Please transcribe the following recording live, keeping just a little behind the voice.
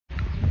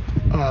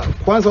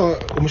Kwanza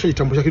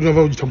umeshajitambulisha, kitu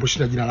ambavyo ujitambulishe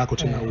na jina lako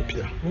tena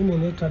upya. Mimi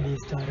naitwa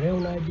Mr.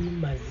 Leonard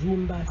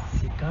Mazimba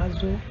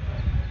Sikazwe,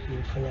 ni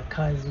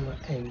mfanyakazi wa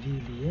MV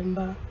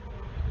Liemba,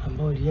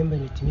 ambao Liemba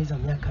imetimiza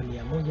miaka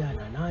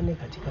 108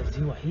 katika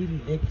ziwa hili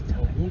Lake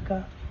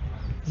Tanganyika.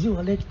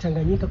 Ziwa Lake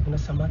Tanganyika kuna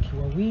samaki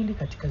wawili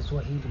katika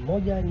ziwa hili,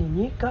 moja ni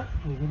nyika,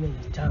 mwingine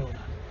ni tanga.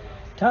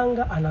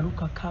 Tanga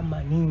anaruka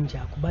kama ninja,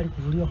 hakubali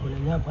kuvuliwa kwenye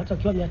nyavu, hata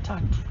akiwa 300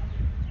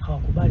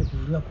 hawakubali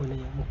kuvuliwa kwenye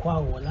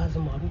mkwao,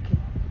 lazima waruke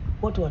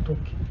wote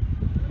watoke.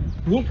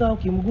 Nyika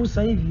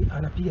ukimgusa hivi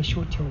anapiga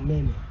shoti ya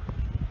umeme.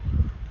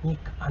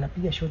 Nyika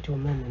anapiga shoti ya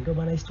umeme. Ndio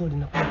maana historia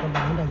inakuwa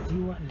kwamba anaenda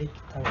ziwa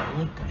Lake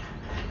Tanganyika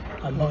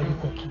ambao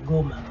liko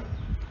Kigoma.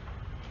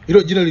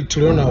 Hilo jina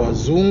lilitolewa na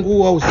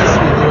wazungu au sisi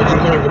wenyewe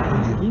Wajerumani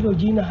walikuja? Hilo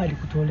jina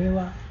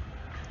halikutolewa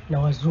na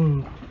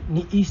wazungu.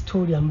 Ni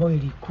historia ambayo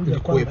ilikuja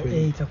kwamba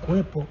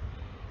itakuwepo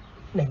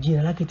na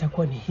jina lake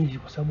itakuwa ni hivi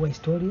kwa sababu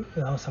historia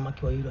ya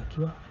samaki wawili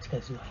wakiwa katika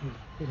ziwa hili.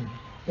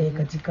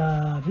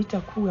 Katika vita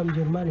kuu ya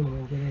Mjerumani na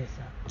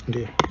Uingereza,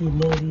 ndio hii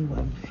meli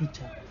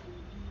walificha.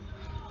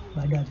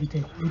 Baada ya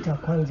vita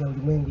kwanza ya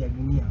ulimwengu ya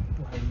dunia,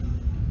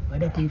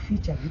 baada ya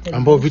kuificha vita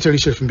ambao vita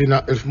ilisha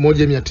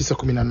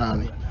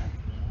 1918.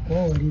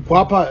 Kwa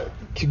hapa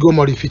Kigoma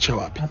walificha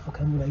wapi? Hapo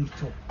karibu na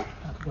hicho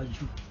hapo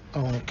juu.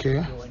 Okay.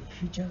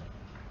 Walificha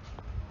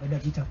baada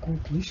ya vita kuu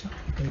kuisha,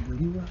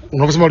 ikaibuliwa.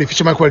 Unaposema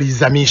walificha maana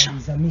walizamisha.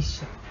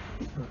 Walizamisha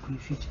ndio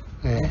kuificha.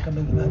 Kama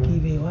ingebaki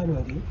hivi hewani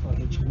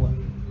wangechukua.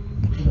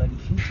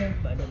 Walificha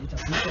baada ya vita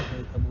kuisha,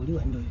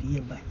 ikaibuliwa, ndio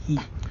Liemba hii.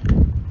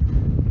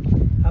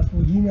 Afu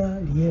jina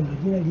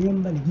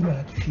Liemba ni jina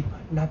la Kifipa.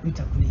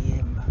 Napita kule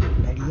Liemba.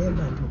 Na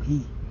Liemba ndio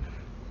hii.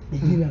 Ni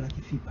jina la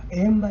Kifipa.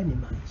 Emba ni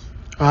maji.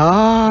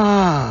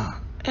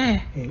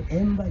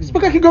 Emba ni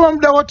mpaka Kigoma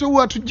muda wote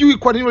huwa hatujui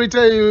kwa nini waliita.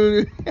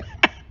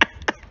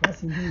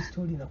 Basi ndio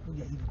historia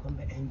inakuja hivi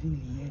kwamba MV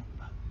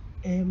Liemba.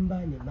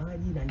 Emba ni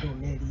maji na ndio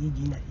meli hii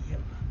jina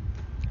Liemba.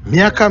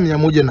 Miaka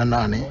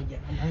 108.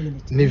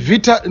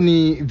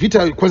 Ni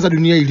vita kwanza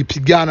dunia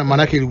ilipigana,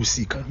 maana yake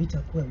ilihusika. Vita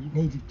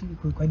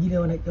kwa ajili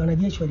ya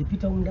wanajeshi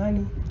walipita huko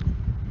ndani,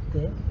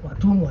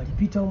 watumwa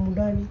walipita huko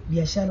ndani,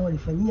 biashara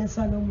walifanyia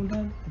sana huko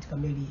ndani katika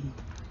meli hii.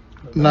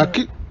 Na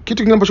kitu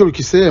kingine ambacho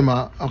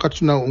ulikisema wakati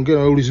tunaongea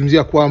na wewe,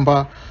 ulizungumzia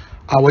kwamba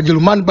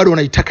Wajerumani bado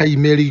wanaitaka hii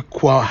meli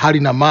kwa hali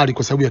na mali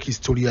kwa sababu ya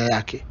kihistoria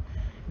yake.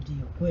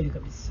 Ndio kweli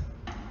kabisa.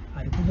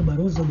 Alikuja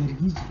balozi wa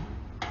Belgiji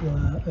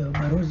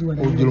balozi wa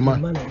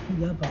Ujerumani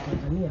alikuja hapa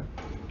Tanzania,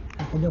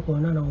 akaja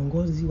kuonana na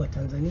uongozi wa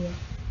Tanzania,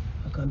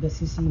 akaambia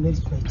sisi meli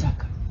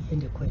tunaitaka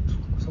iende kwetu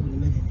kwa sababu ni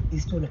meli ni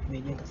historia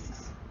tumejenga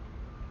sisi.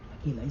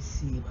 Lakini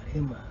rais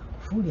marehemu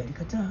Kufuli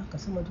alikataa,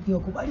 akasema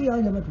tukiwakubali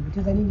hao jamaa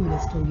tupoteza nini ile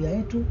historia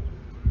yetu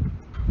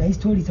na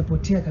historia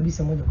itapotea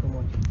kabisa moja kwa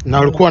moja. Na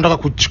walikuwa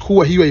wanataka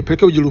kuchukua hiyo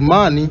ipeleke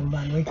Ujerumani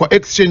kwa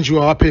exchange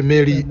wa wape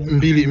meli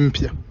mbili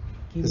mpya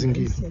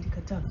zingine.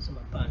 Alikataa, akasema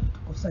hapana,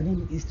 tukosa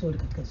nini historia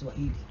katika ziwa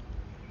hili.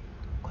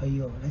 Kwa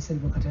hiyo rais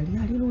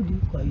alipokatalia alirudi.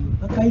 Kwa hiyo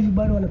mpaka hivi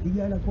bado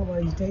wanapigana kwa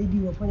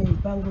wanajitahidi wafanye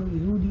mipango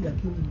irudi,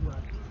 lakini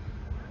wapi.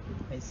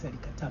 Rais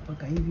alikataa,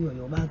 mpaka hivi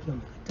waliobaki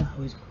wamekataa,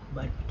 hawezi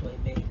kukubali kutoa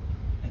meli.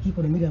 Lakini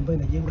kuna meli ambayo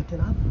inajengwa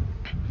tena hapa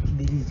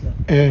Kibirizi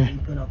hapa.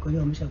 Kuna wakali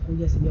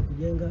wameshakuja sema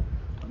kujenga,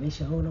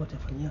 wameshaona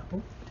watafanyia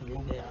hapo,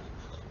 watajenga.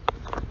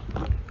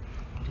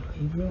 Ndio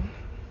hivyo.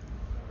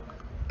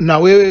 Na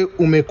wewe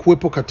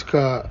umekuepo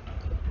katika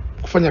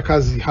kufanya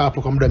kazi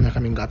hapo kwa muda wa miaka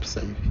mingapi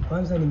sasa hivi?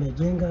 Kwanza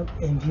nimejenga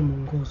MV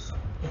Mungozo.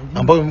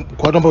 Ambayo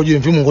kwa watu ambao hujui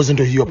MV Mungozo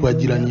ndio hiyo hapo ya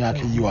jirani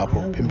yake hiyo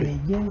hapo pembeni.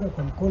 Nimejenga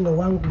kwa mkono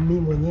wangu mimi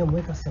mwenyewe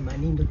mwaka 80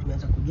 ndio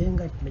tumeanza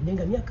kujenga.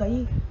 Tumejenga miaka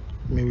hii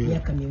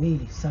miaka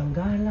miwili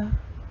Sangala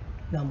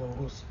na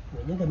Mungozo.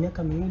 Tumejenga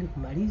miaka miwili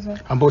kumaliza.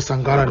 Ambao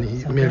Sangala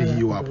ni meli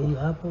hiyo hapo. Hiyo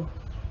hapo.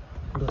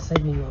 Ndio sasa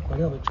hivi wako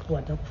leo wamechukua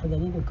hata kufanya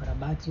nini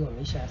ukarabati,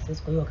 wameisha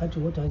access. Kwa hiyo wakati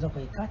wote waweza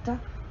kuikata,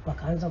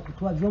 wakaanza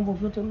kutoa vyombo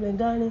vyote mle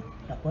ndani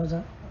na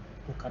kwanza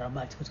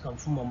ukarabati katika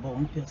mfumo ambao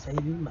mpya sasa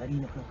hivi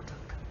marina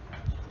tunataka.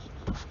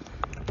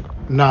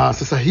 Na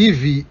sasa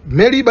hivi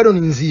meli bado ni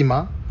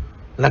nzima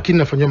lakini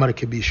inafanywa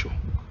marekebisho.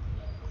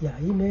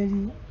 Hii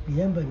meli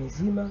Liemba ni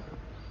nzima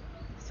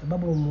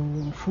sababu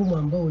mfumo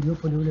ambao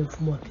uliopo ni ule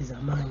mfumo wa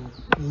kizamani.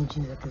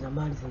 Injini za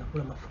kizamani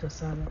zinakula mafuta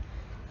sana.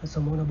 Sasa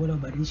umeona bora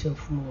ubadilishe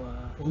mfumo wa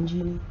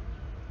injini,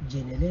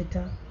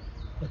 generator,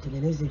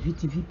 watengeneze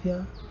viti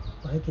vipya,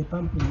 waweke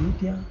pampu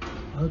mpya,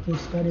 waweke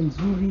usukani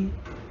mzuri,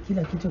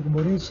 kila kitu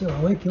kuboresha,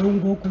 waweke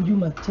ungo huko juu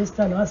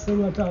Manchester na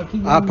Arsenal hata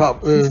wakija hapa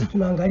sisi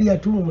tunaangalia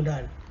tu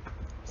ndani.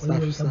 Kwa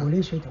hiyo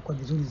itaboreshwa, itakuwa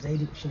vizuri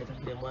zaidi kushinda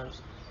vile mwanzo.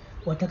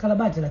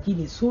 Watakarabati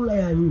lakini sura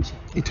ya nje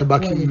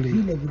itabaki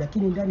ile,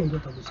 lakini ndani ndio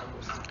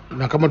itagusagusa.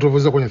 Na kama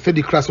tulivyoweza kwenye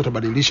third class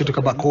utabadilisha tu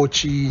kama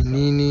kochi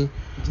nini.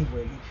 Ndivyo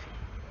ilivyo.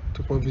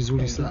 Itakuwa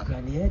vizuri sana.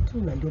 Plani yetu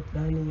na ndio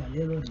plani ya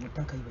leo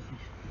tunataka hivyo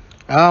hivyo.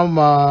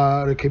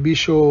 Ama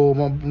rekebisho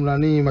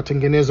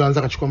matengenezo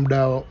anza kachukua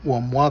muda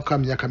wa mwaka,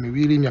 miaka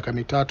miwili, miaka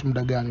mitatu,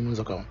 muda gani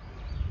unaweza kaona?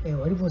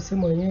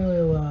 Walivyosema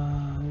wenyewe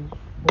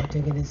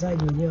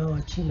watengenezaji wenyewe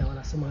wa China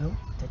wanasema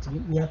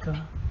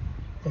miaka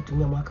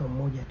itatumia mwaka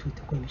mmoja tu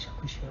itakuwa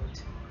imeshakwisha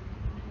yote.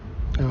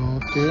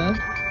 Okay.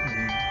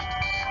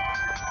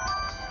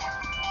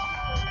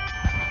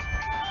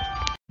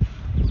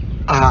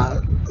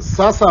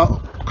 Sasa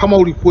kama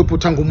ulikuwepo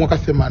tangu mwaka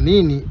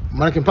 80,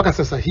 maana mpaka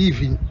sasa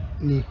hivi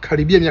ni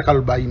karibia miaka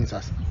 40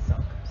 sasa.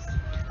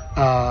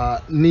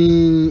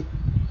 Ni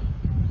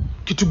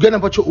kitu gani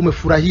ambacho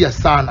umefurahia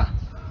sana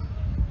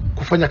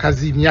kufanya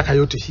kazi miaka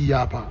yote hii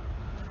hapa,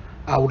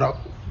 au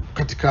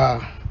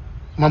katika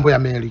mambo ya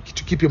meli,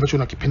 kitu kipi ambacho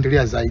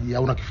unakipendelea zaidi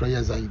au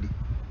unakifurahia zaidi?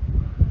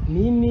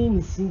 Mimi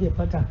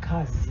nisingepata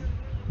kazi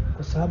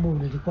kwa sababu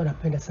nilikuwa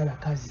napenda sana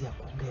kazi ya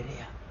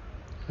kuogelea.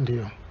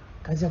 Ndio.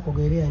 Kazi ya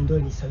kuogelea ndio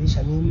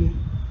ilisababisha mimi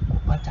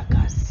kupata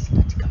kazi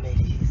katika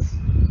meli hizi.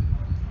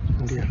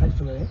 Ndio.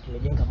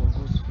 Tumejenga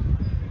Mungusu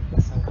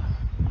na Sangala.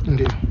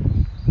 Ndio.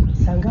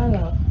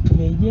 Sangala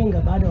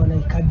tumeijenga baada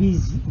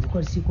wanaikabidhi,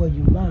 ilikuwa siku ya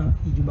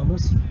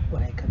Jumamosi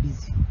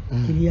wanaikabidhi.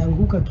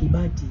 Kilianguka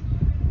kibati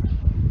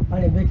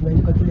pale mbele,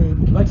 tumeandika kile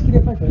kibati kile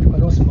pale tumeandika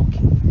no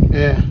smoking.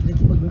 Kile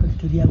kibati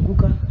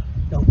kilianguka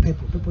na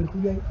upepo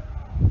ulikuja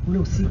ule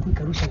usiku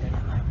ikarusha ndani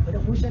ya maji. Baada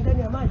ya kurusha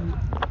ndani ya maji,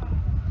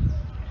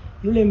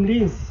 yule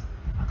mlinzi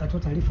akatoa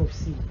taarifa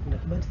ofisini, kuna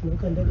kibati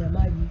kimeanguka ndani ya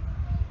maji.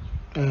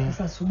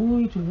 Sasa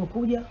asubuhi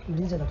tulipokuja,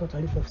 mlinzi akatoa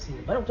taarifa ofisini.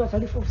 Baada ya kutoa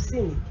taarifa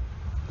ofisini,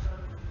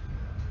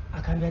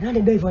 akaambia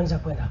nani ndio anza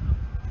kwenda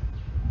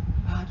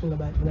hapa.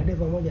 Tuna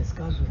dereva mmoja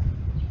Sikazwe.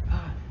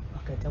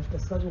 Akatafuta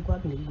Sikazwe kwa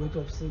wapi, niligweta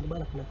ofisini,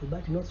 bwana kuna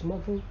kibati no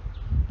smoking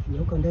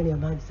kimeanguka ndani ya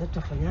maji, sasa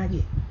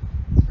tutafanyaje?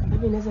 Kama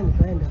mimi naweza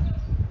nikaenda.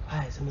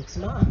 Sasa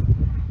nikisema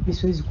mimi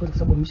siwezi kwenda kwa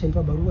sababu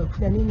nimeshanipa barua ya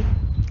kufanya nini?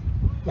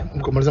 Ya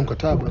kumaliza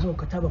mkataba.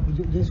 Mkataba kwa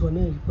ujenzi wa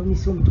meli. Kwa mimi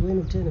sio mtu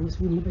wenu tena, mimi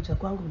sio nipe cha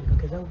kwangu,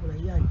 nikake zangu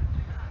na yani.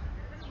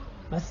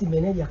 Basi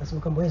meneja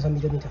akasema kwamba wewe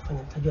mimi nitafanya,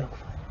 nitajua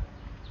kufanya.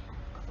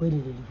 Kwa kweli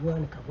nilivua,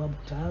 nikavaa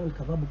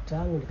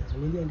buktangu,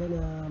 nikazamilia ndani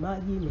ya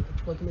maji,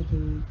 nikachukua kile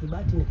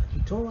kibati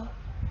nikakitoa.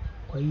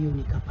 Kwa hiyo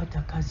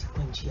nikapata kazi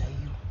kwa njia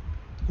hiyo.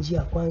 Njia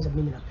ya kwanza,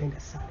 mimi napenda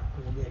sana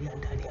kuogelea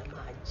ndani ya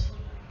maji.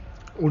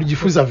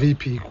 Ulijifunza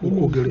vipi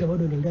kuogelea?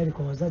 Bado ndani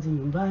kwa wazazi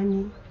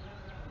nyumbani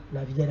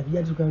na vijana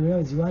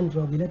tukaenda ziwani,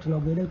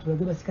 tunaogelea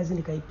kazi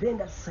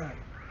nikaipenda sana.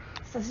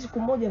 Sasa siku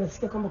moja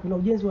nasikia kwamba kuna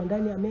ujenzi wa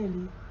ndani ya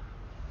meli,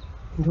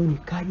 ndio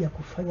nikaja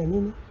kufanya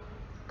nini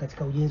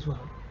katika ujenzi wa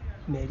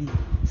meli.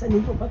 Sasa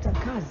nilipopata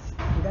kazi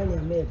ndani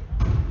ya meli,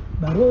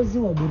 barozi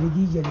wa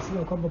Ubelgiji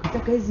alisema kwamba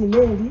ukitaka hizi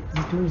meli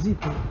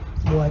zitunzike,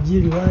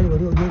 muajiri wale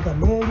waliojenga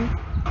meli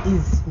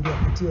hizi ndio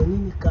wapatie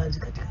nini kazi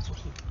katika soko.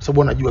 Sababu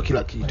wanajua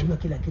kila kitu. Wanajua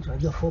kila kitu,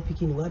 wanajua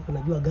forepicking ni wapi,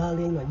 wanajua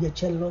galley, wanajua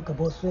chain lock,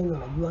 bosun,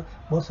 wanajua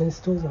bosun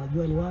stores,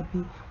 wanajua ni wapi,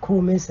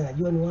 crew mess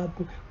wanajua ni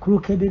wapi, crew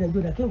cabin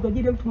wanajua. Lakini kwa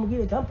ajili ya mtu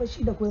mwingine itampa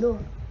shida kuelewa,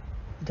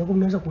 itakuwa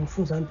mnaweza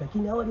kumfunza mtu,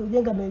 lakini hao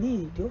waliojenga meli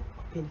hii ndio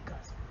wapeni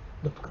kazi.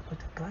 Ndio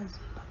tukapata kazi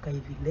mpaka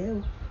hivi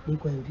leo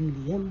niko MV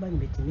Liemba,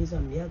 nimetimiza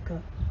miaka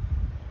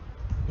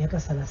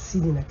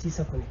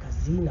 39 kwenye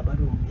kazi na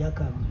bado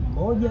miaka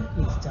mmoja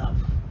ni staff.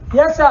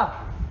 Yes sir.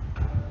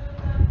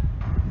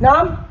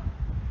 Naam.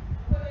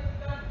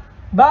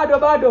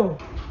 Bado.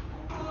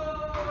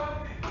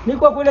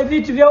 Niko kwenye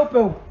viti vyeupe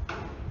huko.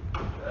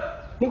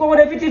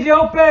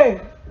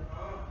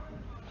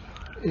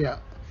 Yeah.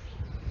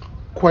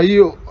 Kwa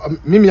hiyo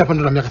mimi hapa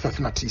ndo na miaka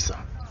 39.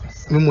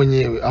 Mimi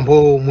mwenyewe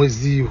ambao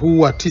mwezi huu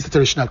wa 9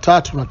 tarehe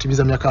 23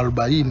 natimiza miaka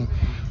 40.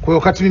 Kwa hiyo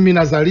wakati mimi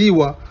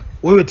nazaliwa,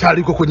 wewe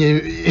tayari uko kwenye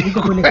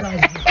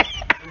kazi.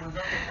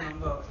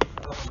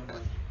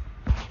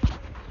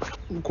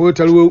 Kwa hiyo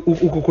tayari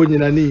uko kwenye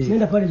nani?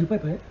 Nenda pale juu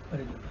pale.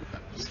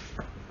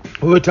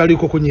 Wewe tayari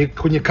uko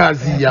kwenye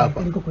kazi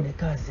hapa. Niko kwenye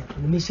kazi hapa.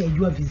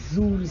 Nimeshajua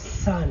vizuri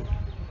sana.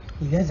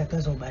 Nilianza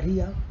kazi ya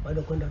ubaria, baada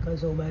ya kwenda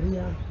kazi ya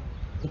ubaria,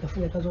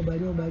 nikafanya kazi ya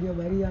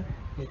ubaria,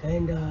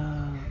 nikaenda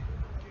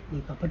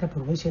nikapata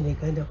promotion,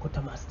 nikaenda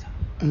quarter master.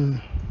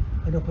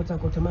 Baada ya kupata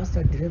quarter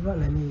master driver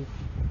na ni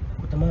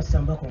quarter master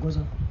ambao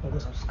kuongoza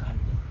usukani.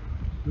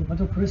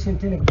 Nilipata operation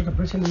tena, nikapata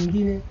operation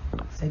nyingine.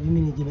 Sasa hivi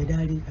mimi ni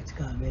jemedali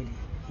katika meli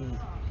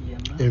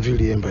hii MV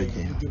Liemba.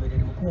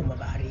 Jemedali mkuu wa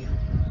mabaharia.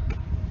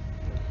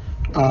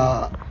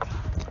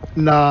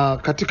 Na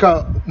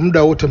katika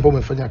muda wote ambao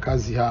umefanya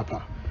kazi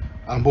hapa,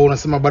 ambao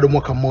unasema bado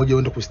mwaka mmoja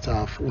uende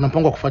kustaafu,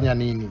 unapanga kufanya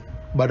nini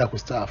baada ya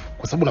kustaafu?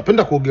 Kwa sababu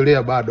unapenda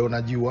kuogelea bado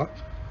unajua.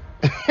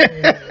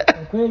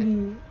 Kwa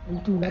kweli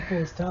mtu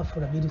unapostaafu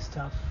unabidi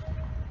staafu.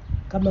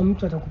 Kama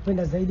mtu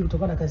atakupenda zaidi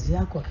kutokana na kazi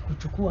yako,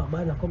 akikuchukua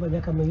bana kwamba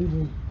miaka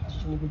miwili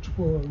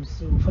nikuchukua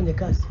ufanye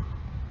kazi,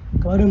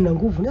 kama bado mna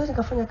nguvu naweza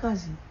nikafanya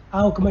kazi,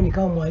 au kama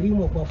nikawa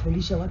mwalimu wa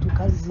kuwafundisha watu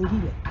kazi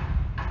zingine,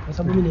 kwa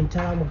sababu mimi ni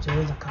mtaalamu wa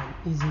kutengeneza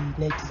hizi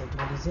neti za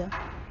kutengenezea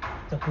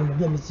za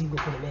kuondoa mizigo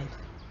kwenye meli.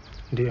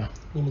 Ndio.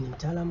 Mimi ni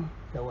mtaalamu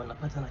na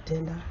wanapata na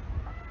tenda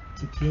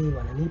TPA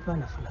wananipa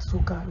na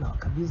fanasuka na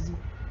wakabidhi.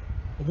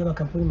 Najua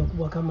makampuni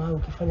makubwa kama hao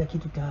ukifanya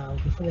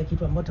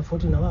kitu ambacho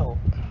tofauti na wao,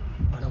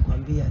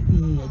 wanakuambia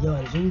hii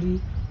hajawa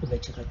nzuri,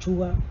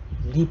 umechekachua,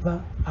 lipa,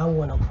 au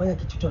wanakufanya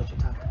kitu chochote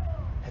unachotaka.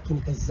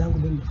 Lakini kazi zangu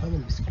mimi nimefanya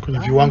msiku kwenye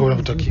viwango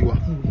vinavyotakiwa.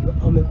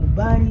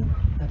 Wamekubali,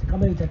 na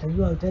kama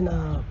itatajwa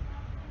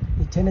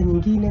tena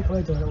nyingine kama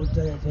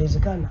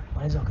itawezekana,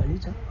 wanaweza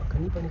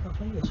wakanipa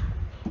nikafanyia.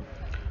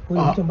 Kwa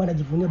hiyo mtu ambaye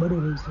anajivunia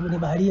bado ni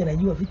baharia,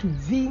 anajua vitu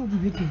vingi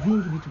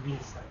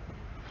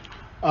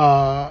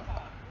sana.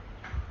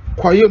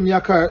 Kwa hiyo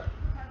miaka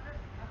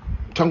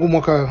tangu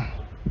mwaka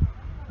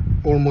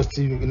almost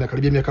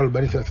inakaribia miaka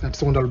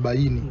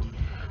 39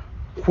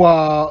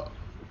 kwa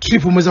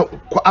trip umeweza,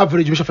 kwa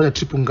average umeshafanya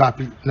trip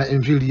ngapi na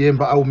MV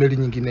Liemba au meli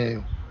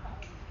nyingineyo?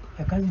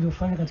 Ya kazi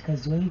iliyofanya katika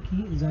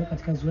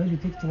ziwa hili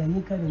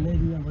Tanganyika ni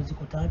meli ambazo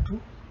ziko 3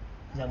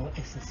 za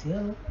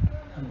SSL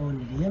ambao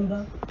ni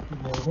Liemba,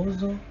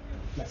 Mwongozo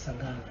na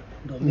Sangala.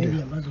 Ndio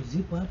meli ambazo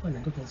zipo hapa na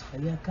ndio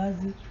tunazifanyia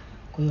kazi.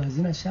 Kwa hiyo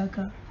hazina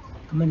shaka,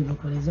 kama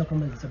nilivyokuelezea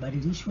kwamba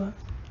zitabadilishwa,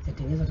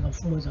 zitatengenezwa katika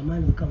mfumo wa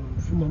zamani kama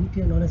mfumo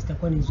mpya, naona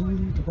zitakuwa ni nzuri,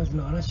 zitakuwa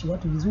zinawarashi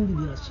watu vizuri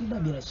bila shida,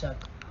 bila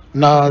shaka.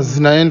 Na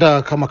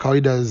zinaenda kama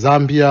kawaida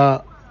Zambia,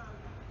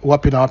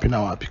 wapi na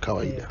wapi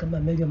kawaida? Kama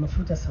meli ya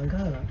mafuta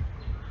Sangala,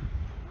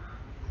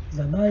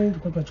 zamani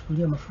tulikuwa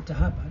tunachukulia mafuta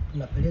hapa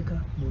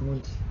tunapeleka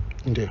Burundi.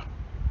 Ndio.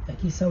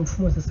 Lakini sasa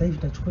mfumo sasa hivi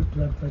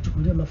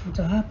tunachukulia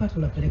mafuta hapa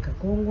tunapeleka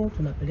Kongo,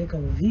 tunapeleka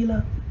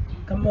Uvira.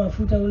 Kama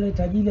mafuta yule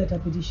tajiri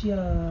atapitishia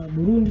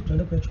Burundi,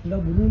 tunaenda kuyachukulia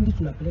Burundi,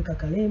 tunapeleka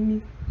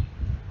Kalemi.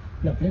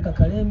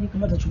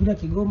 Kama atachukulia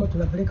Kigoma,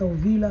 tunapeleka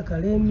Uvira,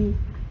 Kalemi.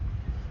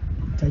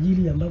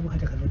 Tajiri ambapo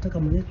hata kanataka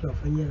mwenyewe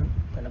tunafanyia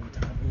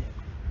anapotaka mwenyewe.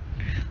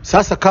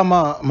 Sasa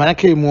kama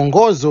manake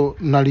Mwongozo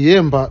na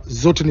Liemba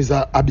zote ni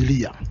za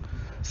abiria,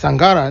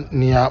 Sangara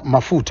ni ya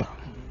mafuta.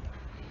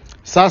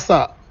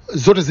 Sasa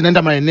zote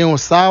zinaenda maeneo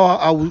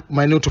sawa au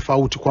maeneo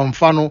tofauti? Kwa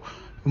mfano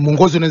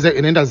Mwongozo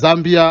inaenda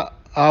Zambia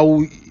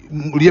au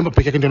Liemba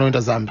pekee yake ndio inaenda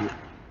Zambia?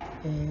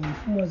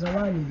 Mfumo wa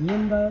zamani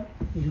Liemba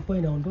ilikuwa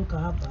inaondoka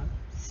hapa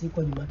siku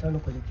ya Jumatano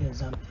kuelekea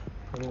Zambia.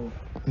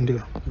 Ndio.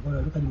 Ilikuwa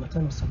inaondoka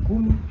Jumatano saa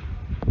 10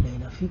 na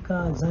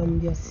inafika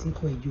Zambia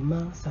siku ya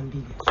Ijumaa saa 2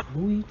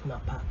 asubuhi.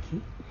 Tunapaki.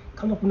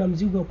 Kama kuna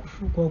mzigo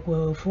wa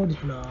kwa Ford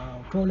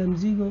tunatoa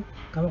mzigo,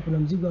 kama kuna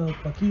mzigo wa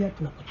kupakia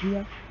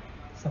tunapakia.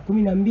 Saa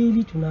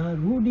 12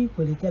 tunarudi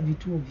kuelekea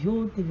vituo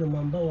vyote vya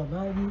mwambao wa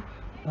maji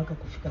mpaka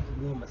kufika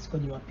Kigoma. Siku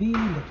ya Jumapili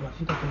ndio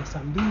tunafika kwenye saa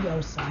 2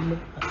 au saa 4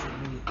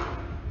 asubuhi.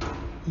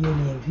 Hiyo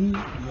ni MV.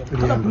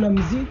 Kama kuna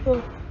mzigo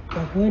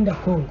wa kuenda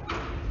Kongo,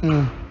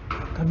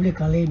 kabla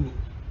Kalemi,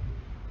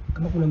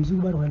 kama kuna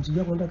mzigo bado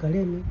unamsaidia kwenda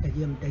Kalemi,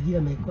 tajiri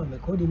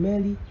amekodi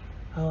meli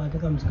au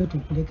anataka mzigo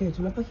tumpelekee,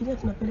 tunapakilia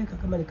tunapeleka.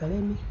 Kama ni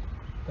Kalemi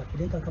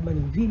tunapeleka, kama ni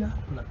Uvira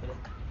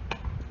tunapeleka,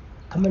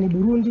 kama ni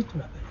Burundi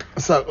tunapeleka.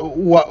 Sasa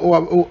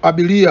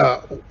abiria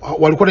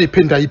walikuwa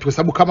naipenda ipi? Kwa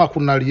sababu kama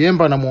kuna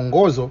Liemba na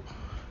Mwongozo,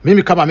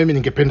 mimi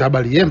ningependa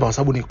habari Liemba kwa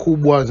sababu ni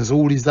kubwa,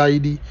 nzuri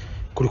zaidi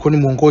kuliko ni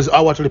Mwongozo,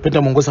 au watu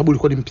walipenda Mwongozo sababu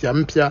ilikuwa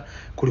ni mpya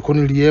kuliko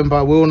ni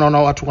Liemba. Wewe unaona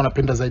watu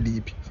wanapenda zaidi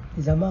ipi?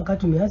 Zamani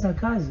wakati tumeanza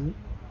kazi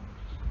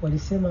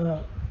walisema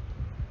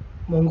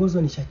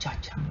Mwongozo ni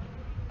chachacha.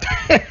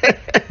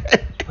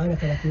 Bana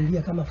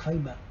kanakimbia kama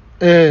fiber.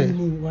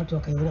 Ili watu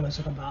wakaiona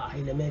maisha kwamba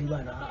ile meli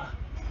bwana.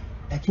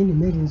 Lakini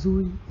meli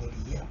nzuri ni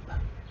Liemba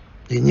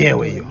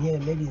yenyewe hiyo.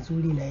 Meli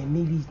nzuri na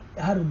meli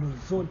harubu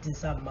zote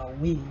za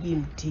mawingi,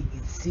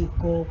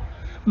 mtikisiko,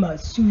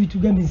 masiu vitu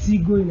gani,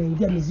 mizigo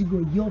inaingia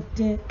mizigo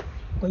yote.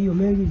 Kwa hiyo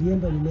meli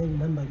Liemba ni meli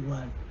namba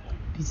 1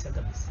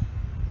 kabisa.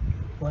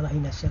 Wala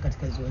haina shaka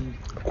katika ziwa hili.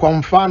 Kwa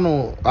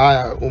mfano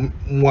haya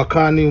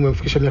mwakani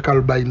umefikisha miaka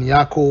 40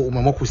 yako,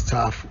 umeamua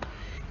kustaafu.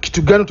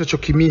 Kitu gani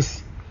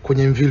utachokimisi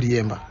kwenye MV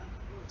Liemba?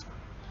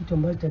 Kitu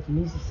ambacho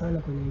nitakimisi sana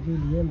kwenye MV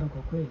Liemba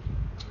kwa kweli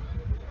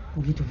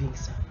ni vitu vingi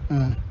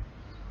sana.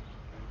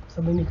 Kwa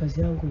sababu mimi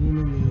kazi yangu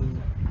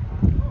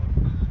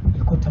ni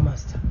kota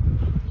master.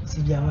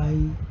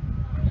 Sijawahi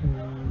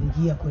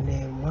kuingia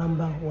kwenye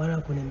mwamba wala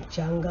kwenye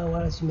mchanga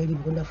wala simeli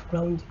kwenda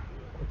ground.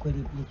 Kwa kweli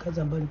ni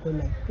kazi ambayo nilikuwa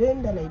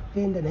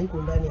naipenda na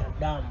iko ndani ya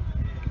damu.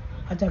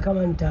 Hata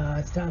kama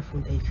nitastaafu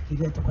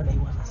nitaifikiria, itakuwa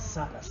naiwaza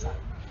sana.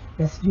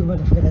 Na sijui mbona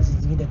nitafanya kazi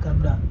zingine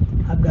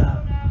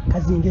labda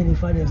kazi nyingine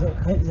nifanye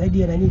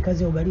zaidi ya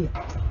kazi ya ubaria.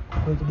 Kwa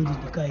hiyo itabidi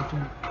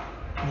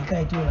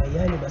nikae tu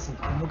yani basi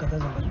nikumbuka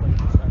kazi ambayo nilikuwa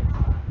nikifanya.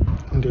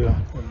 Ndio.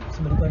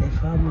 Sababu nilikuwa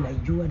naifahamu,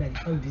 naijua na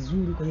naifahamu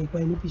vizuri, kwa hiyo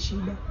ilikuwa inipi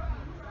shida.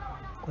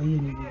 Kwa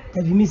hiyo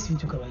nitavimisi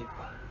vitu kama hivyo.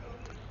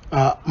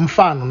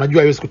 Mfano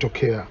najua haiwezi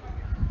kutokea.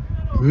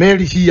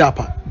 Meli hii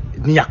hapa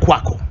ni ya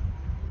kwako.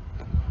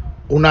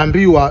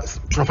 Unaambiwa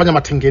tunafanya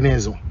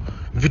matengenezo.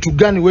 Vitu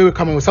gani wewe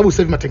kama, sababu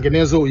sasa hivi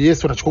matengenezo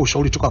wanachukua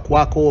ushauri toka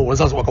kwako,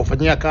 wazazi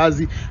wakafanyia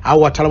kazi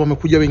au wataalamu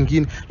wamekuja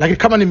wengine, lakini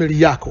kama ni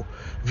meli yako,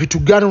 vitu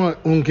gani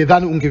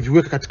ungedhani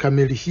ungeviweka katika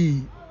meli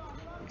hii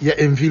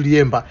ya MV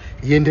Liemba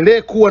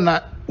iendelee kuwa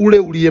na ule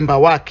uliemba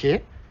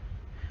wake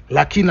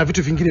lakini na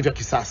vitu vingine vya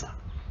kisasa?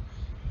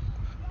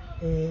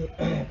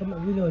 Kama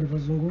vile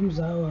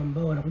walivyozungumza hao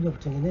ambao wanakuja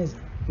kutengeneza.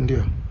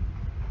 Ndio.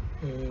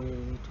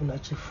 Tuna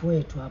chief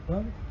wetu hapa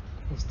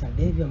Mr.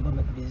 Devi ambaye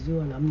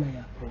amekabidhiwa namna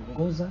ya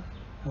kuongoza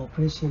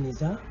operation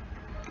za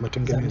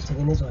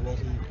matengenezo ya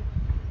meli.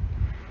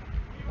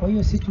 Kwa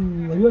hiyo sisi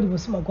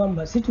walivyosema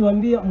kwamba sisi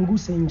tuambia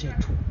mguse nje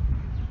tu,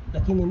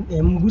 lakini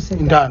mguse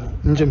ndani,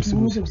 nje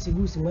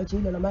msiguse, mwache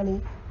ile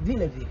ramani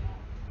vile.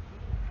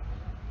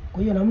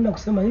 Kwa hiyo namna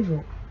kusema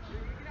hivyo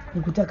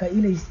ni kutaka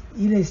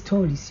ile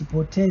story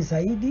sipotee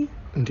zaidi,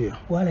 ndio,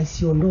 wala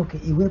isiondoke,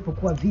 iwepo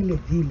kwa vile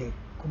vile,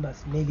 kwamba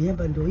meli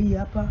Liemba ndio hii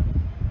hapa,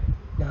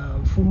 na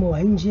mfumo wa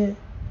nje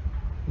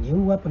ni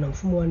huu hapa, na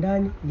mfumo wa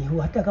ndani ni huu,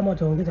 hata kama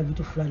wataongeza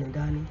vitu fulani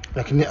ndani,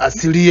 lakini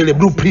asili ile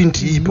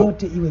blueprint ipo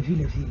yote iwe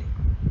vile vile.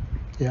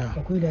 Yeah.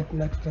 Kwa kweli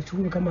na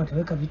tutashukuru kama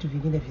wataweka vitu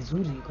vingine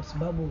vizuri, kwa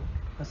sababu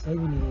sasa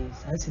hivi ni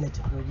sayansi na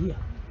teknolojia.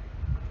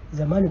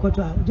 Zamani kwa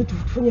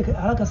tufanye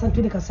haraka sana,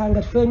 twende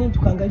Kasanga tufanye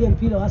tukaangalia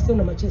mpira wa Arsenal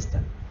na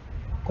Manchester.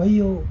 Kwa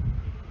hiyo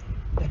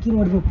lakini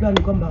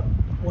walivyoplan kwamba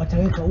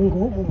wataweka ungo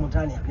huko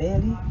ndani ya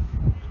meli,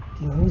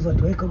 kinauza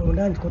wataweka huko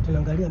ndani, tukao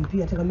tunaangalia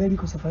mpira, hata kama meli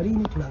iko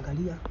safarini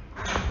tunaangalia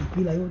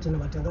mpira yote na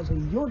matangazo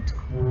yote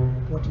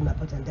kwa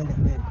tunapata ndani ya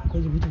meli. Kwa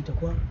hiyo vitu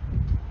vitakuwa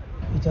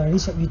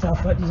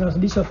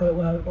vitasababisha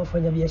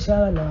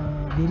wafanyabiashara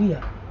na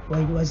abiria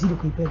wazidi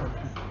kuipenda.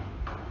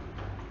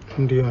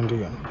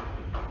 Ndio.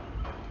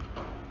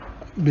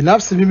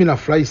 Binafsi mimi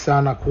nafurahi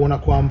sana kuona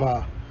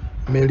kwamba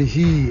meli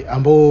hii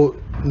ambayo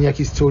ni ya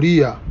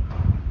kihistoria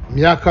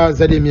miaka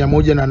zaidi ya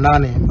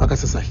 108 mpaka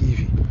sasa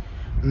hivi,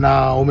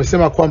 na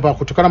umesema kwamba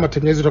kutokana na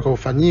matengenezo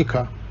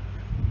yatakayofanyika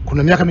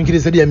kuna miaka mingine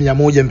zaidi ya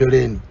 100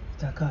 mbeleni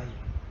itakayo.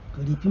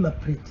 Tulipima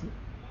plate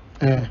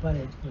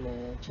pale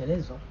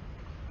tunachelezo,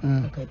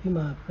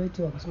 akaipima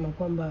plate, wakasema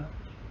kwamba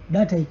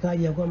data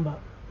ikaja kwamba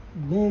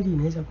meli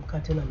inaweza kukaa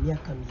tena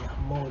miaka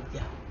 100,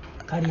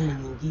 karne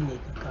nyingine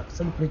ikakaa, kwa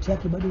sababu plate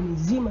yake bado ni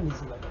nzima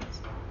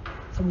kabisa,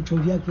 sababu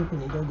chumvi yake huko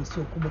ni ndogo,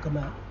 sio kubwa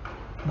kama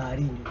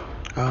baharini.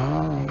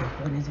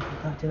 Inaweza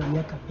kukaa tena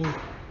miaka mingi,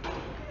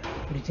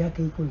 plate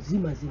yake iko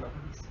nzima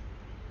kabisa.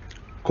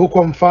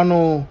 Kwa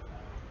mfano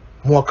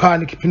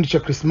mwakani kipindi cha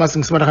Christmas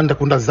ningesema nataka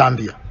kwenda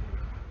Zambia,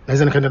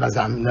 naweza nikaenda na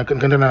Zambia,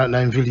 nikaenda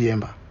na MV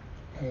Liemba.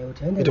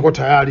 Itakuwa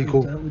tayari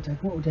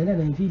utaenda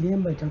na MV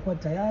Liemba, itakuwa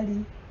tayari,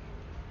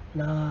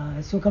 na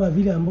sio kama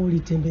vile ambao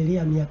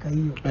ulitembelea miaka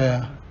hiyo.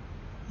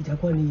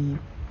 Itakuwa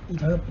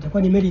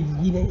ni meli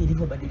nyingine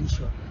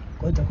ilivyobadilishwa.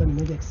 Kwa hiyo itakuwa ni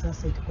meli ya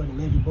kisasa, itakuwa ni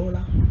meli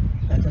bora,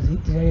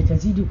 na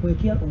itazidi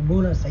kuwekea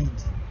ubora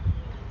zaidi,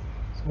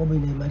 sababu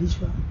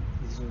inaimarishwa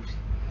vizuri.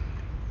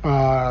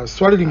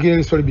 Swali lingine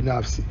ni swali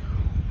binafsi.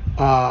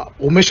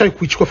 Umeshawahi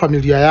kuichukua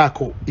familia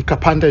yako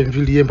ikapanda MV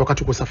Liemba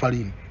wakati uko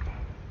safarini?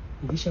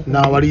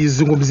 Na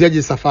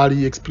walizungumziaje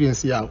safari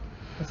experience yao?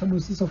 Kwa sababu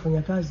sisi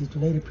wafanyakazi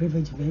tuna ile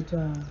privilege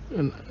inaitwa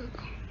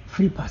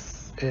free pass.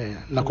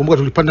 Nakumbuka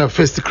tulipanda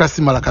first class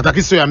mara kadhaa,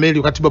 kisio ya meli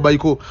wakati baba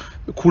yuko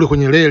kule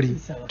kwenye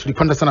reli,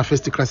 tulipanda sana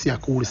first class ya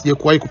kule.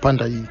 Sijawahi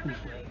kupanda hii.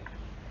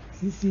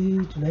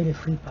 Sisi tuna ile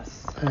free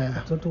pass.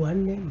 Watoto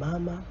 4,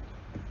 mama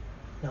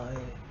na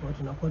wewe. Watu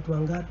tunakuwa tu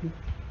wangapi?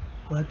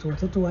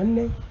 Watoto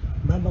 4,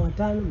 mama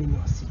 5, mimi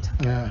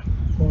 6.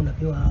 Kwa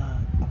unapewa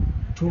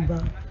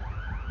chumba,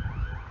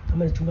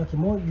 kama ni chumba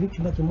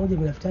kimoja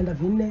vina vitanda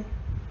 4,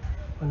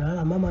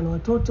 wanalala mama na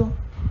watoto,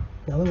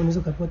 na wewe unaweza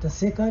kupata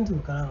second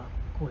ukalala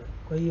kule.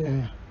 Kwa hiyo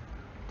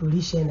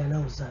tulishaenda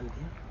nao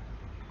Zambia.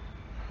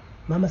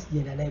 Mama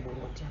sijaenda naye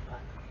Burundi,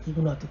 hapana.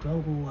 Kuna watoto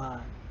wangu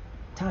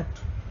 3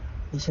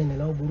 nishaenda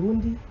nao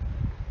Burundi,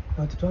 na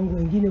watoto wangu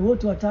wengine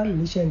wote 5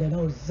 nishaenda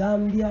nao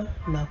Zambia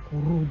na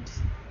kurudi.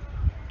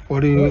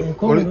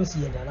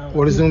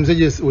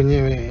 Walizungumzaje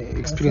wenyewe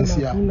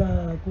experience yao?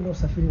 Kuna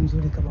usafiri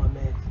mzuri kama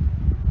meli.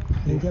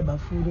 Ingia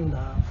bafuni,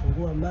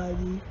 unafungua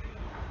maji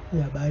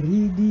ya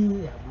baridi,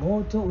 ya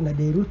moto,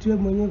 unaderuti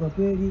wewe mwenyewe. Kwa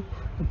kweli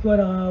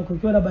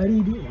ukiwa na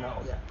baridi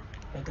unaoga,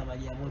 unaweka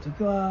maji ya moto.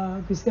 Ukiwa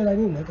ukisikia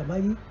nini, unaweka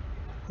maji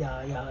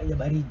ya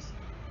baridi.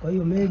 Kwa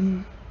hiyo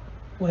meli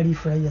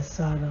walifurahia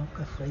sana,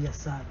 ukafurahia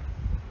sana.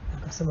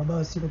 Akasema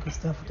baba siku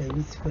kistaafu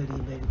taimisi kweli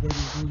meli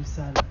nzuri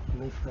sana,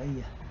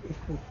 nimefurahia.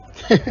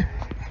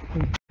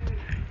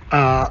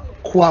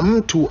 Kwa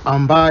mtu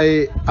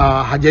ambaye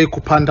hajawahi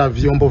kupanda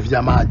vyombo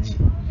vya maji,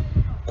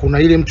 kuna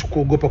ile mtu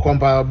kuogopa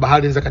kwamba bahari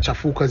inaweza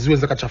kachafuka, ziwa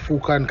inaweza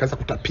kachafuka, nikaanza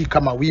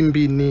kutapika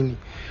mawimbi nini.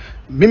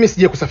 Mimi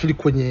sije kusafiri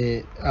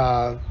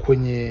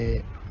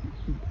kwenye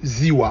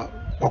ziwa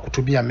kwa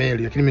kutumia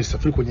meli, lakini mimi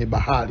safiri kwenye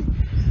bahari.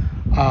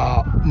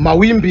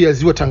 Mawimbi ya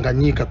Ziwa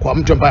Tanganyika kwa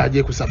mtu ambaye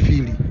hajawahi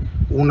kusafiri,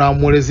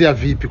 unamuelezea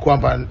vipi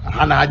kwamba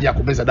hana haja ya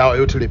kumeza dawa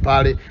yote ile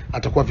pale,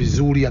 atakuwa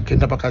vizuri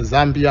akaenda mpaka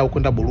Zambia au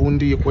kwenda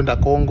Burundi, kwenda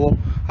Kongo,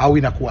 au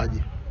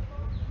inakuwaje?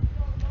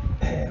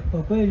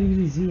 Kwa kweli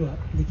hili ziwa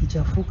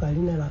likichafuka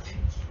halina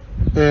rafiki.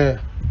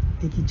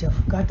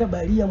 Likichafuka hata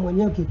baharia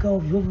mwenyewe kikao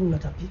vyovu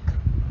unatapika.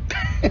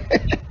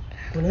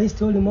 Kuna hii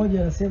story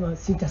moja anasema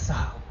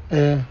sitasahau.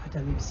 Hata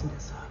mimi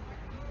sitasahau.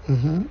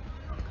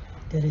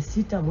 Tarehe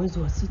 6 mwezi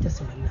wa 6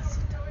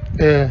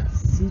 86.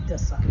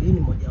 Sitasahau, hii ni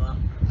moja wapo.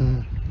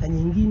 Na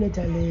nyingine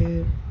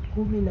tarehe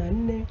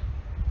 14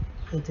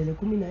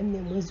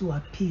 mwezi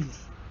wa 2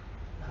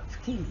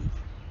 nafikiri,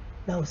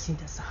 nao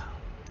sitasahau.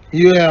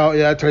 Hiyo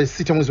ya tarehe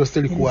 6 mwezi wa 6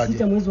 ilikuwaje?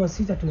 6 mwezi wa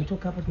 6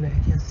 tumetoka hapa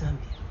tunaelekea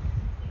Zambia.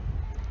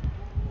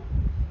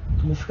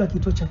 Tumefika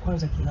kituo cha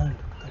kwanza Kilando,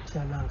 katika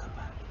nanga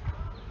pale.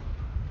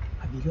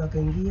 Abiria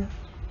akaingia na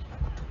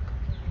kutoka.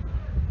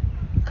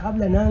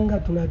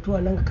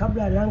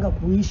 Kabla nanga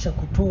kuisha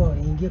kutoa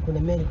ingie kwenye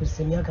meli kwa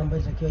sehemu yake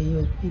ambayo itakiwa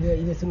hiyo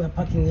ile sehemu ya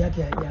parking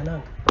yake ya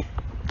nanga.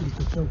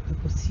 kulitokea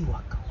upepo si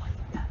wa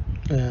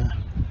kawaida.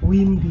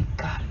 Wimbi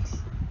kali.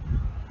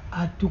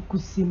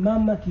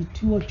 Hatukusimama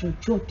kituo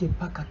chochote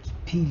mpaka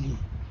Kipili.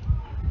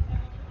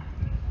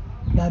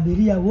 Na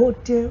abiria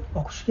wote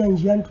wa kushukia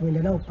njiani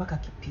tumeenda nao mpaka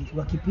Kipili.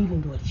 Wa Kipili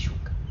ndio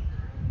walishuka.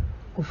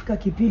 Kufika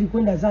Kipili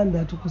kwenda Zambia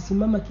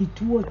hatukusimama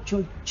kituo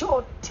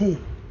chochote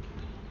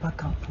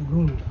mpaka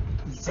Mpulungu,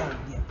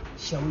 Zambia,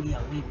 shauri ya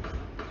wimbi.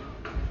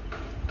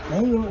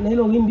 Na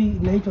hilo wimbi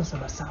linaitwa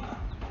Sabasaba.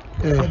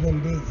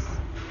 7 days.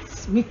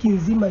 Wiki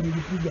nzima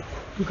lilipiga.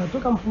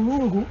 Tukatoka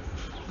Mpulungu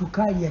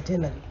tukaja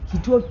tena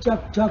kituo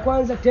cha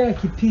kwanza tena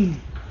Kipili.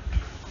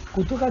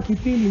 Kutoka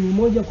Kipili ni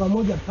moja kwa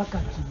moja mpaka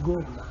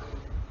Kigoma.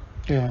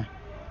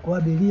 Kwa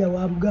abiria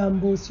wa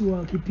Mgambo, si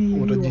wa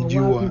Kipili,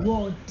 wa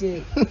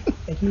wote.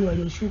 Lakini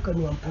walioshuka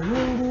ni wa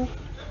Mpulungu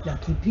na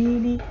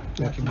Kipili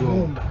na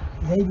Kigoma.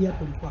 Zaidi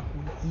hapo ilikuwa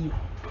kuna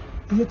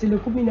hiyo tarehe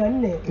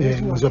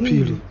 14 mwezi wa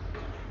pili.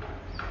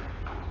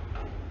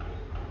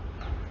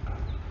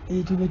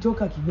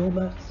 Tumetoka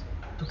Kigoma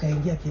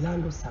tukaingia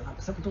Kilando salama.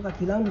 Sasa kutoka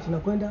Kilando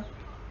tunakwenda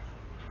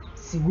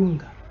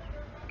Sigunga.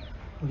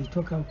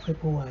 Ulitoka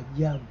upepo wa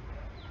ajabu.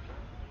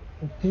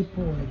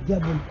 Upepo wa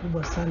ajabu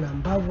mkubwa sana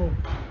ambao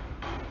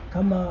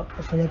kama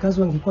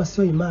wafanyakazi wangekuwa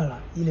sio imara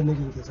ile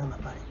meli ingezama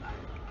pale.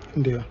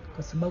 Ndio.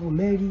 Kwa sababu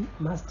meli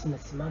mast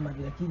inasimama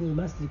lakini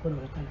mast ilikuwa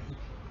inaonekana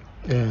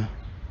hivi.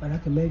 Maana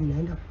yake meli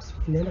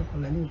inaenda kwa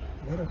nani?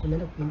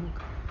 Inaenda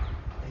kupinduka.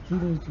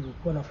 Lakini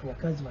tulikuwa na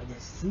wafanyakazi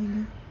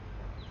wajasiri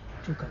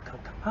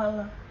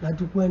tukakakapala na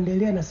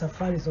tukuendelea na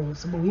safari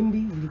sababu wimbi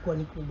ilikuwa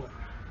ni kubwa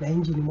na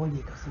injini moja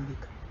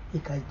ikasimbika.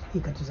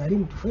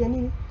 Ikatuzalimu tufanye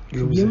nini?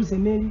 Tugeuze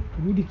meli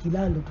turudi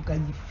Kilando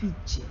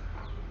tukajifiche.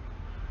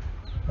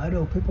 Baada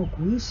ya upepo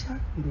kuisha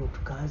ndio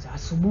tukaanza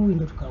asubuhi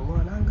ndio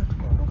tukaondoka nanga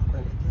tukaondoka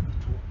kuelekea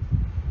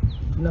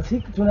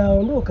Mitumu.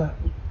 Tunaondoka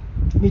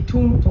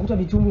Mitumu, tunakuta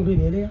Mitumu ndio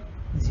inaelea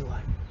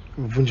ziwani.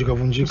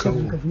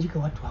 Vunjika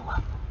watu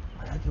hawapo.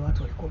 Maana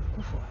watu walikuwa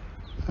kufa.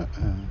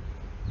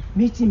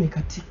 Miti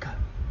imekatika.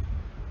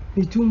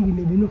 Mitumu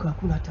imebinuka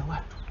hakuna hata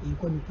watu.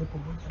 Ilikuwa ni upepo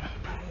moja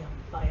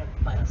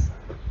mbaya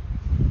sana.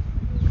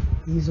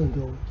 Hizo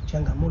ndio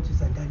changamoto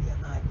za ndani ya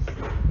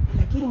maji.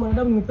 Lakini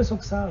mwanadamu ni mpesa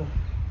kusahau.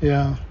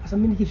 Sasa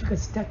mimi nikifika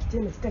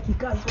sitaki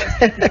kazi.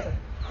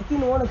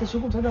 Lakini unaona kesho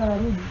kutwa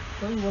anarudi.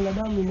 Kwa hiyo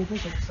mwanadamu ni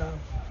mpesa kusahau.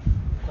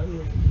 Kwa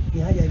hiyo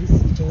ni haja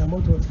halisi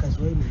changamoto za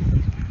kazi wenu.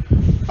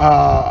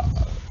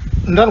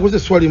 Ndani kuuliza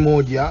swali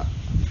moja.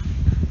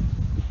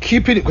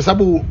 Kipi kwa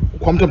sababu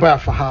kwa mtu ambaye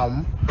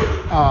afahamu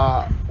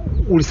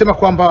ulisema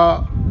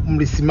kwamba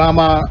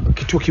mlisimama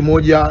kituo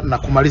kimoja na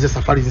kumaliza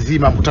safari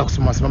nzima mkutaka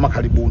kusimama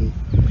karibuni.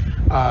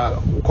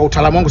 Kwa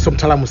utaalamu wangu sio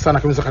mtaalamu sana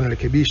kinaweza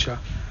kanirekebisha.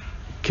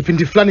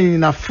 Kipindi fulani ni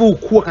nafuu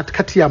kuwa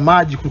katikati ya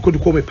maji kuliko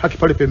ulikuwa umepaki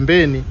pale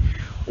pembeni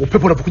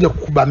upepo unapokuja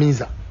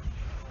kukubamiza.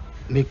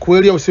 Ni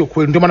kweli au sio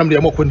kweli? Ndio maana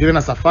mliamua kuendelea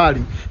na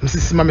safari,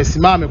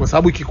 msisimame kwa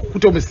sababu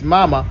ikikukuta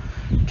umesimama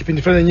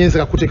kipindi fulani yenyewe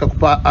ikakuta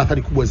ikakupa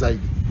athari kubwa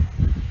zaidi.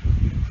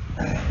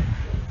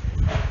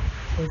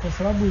 Kwa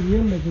sababu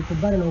Liemba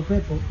ikikumbana na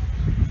upepo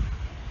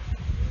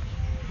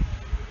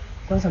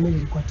kwanza meli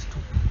ilikuwa tupu.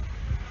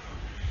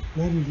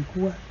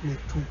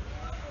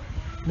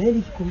 Meli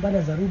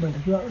ikikumbana dharuba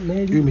ndio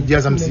meli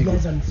imejaza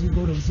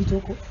mzigo ule uzito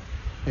huko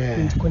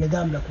kwenye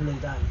damu la kule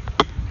ndani.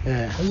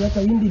 Kwa hiyo hata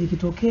wimbi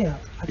likitokea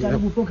hata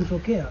upepo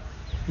ukitokea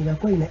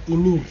inakuwa ina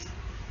imili.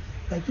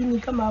 Lakini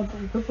kama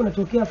upepo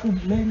unatokea afu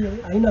meli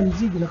haina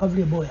mzigo na kama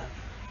vile boya.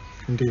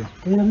 Ndio.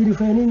 Kwa hiyo inabidi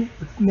ufanye nini?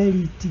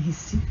 Meli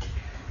itigisike.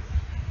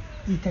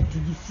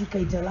 Itatikisika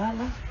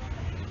italala.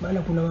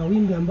 Maana kuna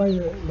mawimbi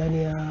ambayo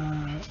ndani ya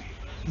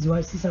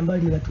ziwa sisi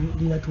ambalo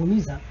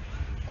linatuumiza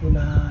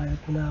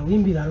kuna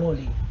wimbi la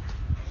rolling.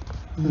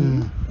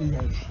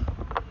 Ila hivi.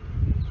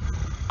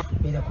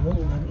 Bila kuona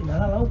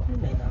inalala huku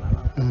na inalala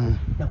huku.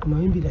 Na kuna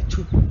wimbi la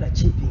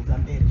chipping la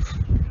mbele.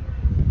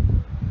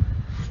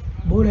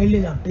 Bora ile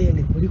la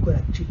mbele kuliko la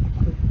chipping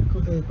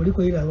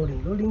kuliko ile la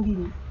rolling. Rolling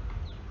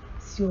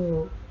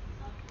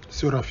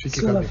sio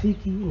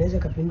rafiki inaweza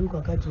kapinduka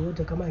wakati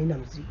wote kama haina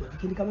mzigo.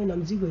 Lakini kama ina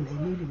mzigo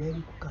inaimili na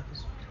ili kukaa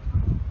vizuri.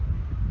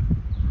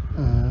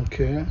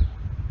 Okay.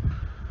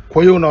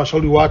 Kwa hiyo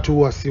unawashauri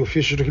watu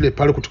wasihofie chochote kile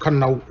pale kutokana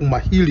na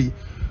umahiri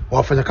wa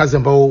wafanyakazi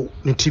ambao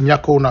ni timu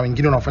yako na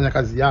wengine wanafanya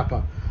kazi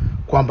hapa,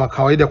 kwamba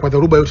kawaida kwa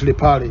dharuba yote ile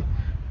pale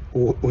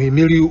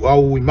uhimili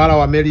au imara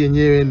wa meli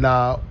yenyewe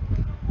na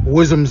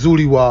uwezo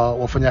mzuri wa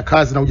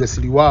wafanyakazi na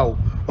ujasiri wao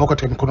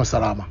katika mikono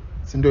salama.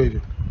 Si ndio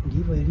hivyo?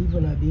 Ndivyo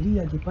ilivyo, na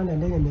abiria akipanda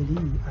ndani ya meli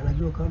hii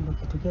anajua kwamba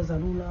kitokea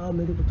dharura au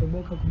meli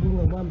kutoboka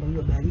kugonga mwamba,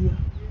 hiyo abiria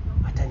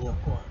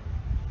ataniokoa.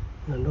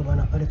 Na ndio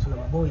maana pale tuna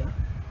maboya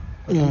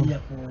kwa ajili ya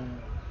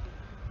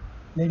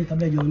meli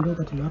kabla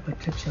hajaondoka tunawapa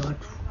trepsha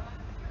watu.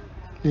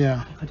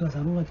 Wakati wa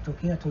dharura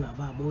kitokea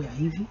tunavaa boya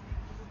hivi.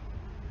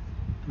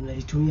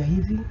 Tunalitumia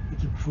hivi,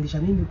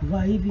 nikikufundisha mimi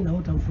kuvaa hivi na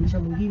wewe utamfundisha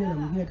mwingine na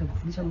mwingine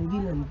atakufundisha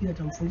mwingine na mwingine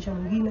atamfundisha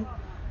mwingine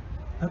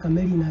mpaka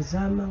meli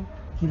inazama.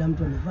 Kila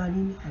mtu amevaa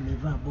nini?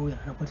 Amevaa boya,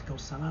 anakuwa katika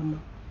usalama.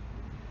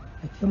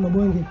 Kama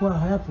boya ingekuwa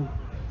hayapo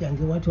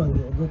watu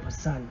wangeogopa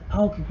sana,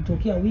 au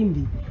kikutokea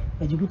wimbi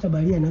najikuta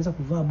baharia anaanza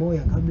kuvaa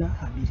boya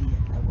kabla abiria,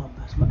 na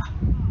kwamba sema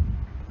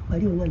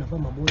baharia wenyewe anavaa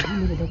maboya,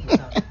 mimi ndio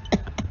kuzaa.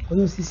 Kwa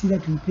hiyo sisi ila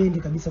tuipende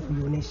kabisa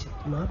kuionyesha.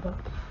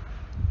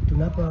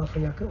 Tunapa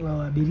wafanya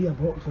abiria,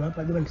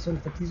 tunapa jamani, sio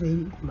tatizo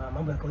hili,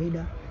 mambo ya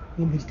kawaida,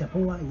 wimbi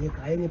litapoa, yeye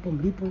kaeni hapo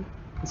mlipo,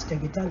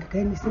 msitegetange,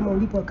 kaeni sema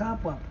ulipo akaa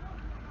hapo hapo.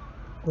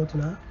 Kwa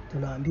hiyo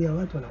tunawaambia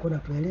watu, wanakuwa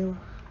tuelewa,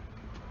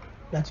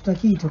 na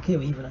tutaki itokee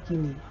hivyo,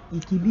 lakini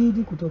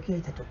ikibidi kutokea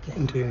itatokea.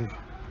 Ndio.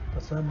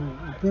 Kwa sababu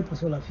upepo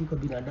sio rafiki wa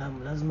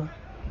binadamu, lazima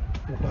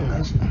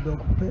uangaishe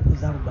kidogo upepo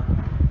zaruba.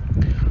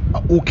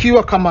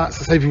 Ukiwa kama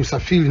sasa hivi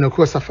usafiri na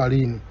ukiwa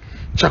safarini,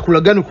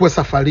 chakula gani ukiwa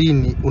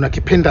safarini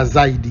unakipenda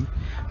zaidi,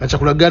 na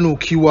chakula gani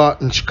ukiwa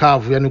nchi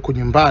kavu, yani uko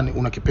nyumbani,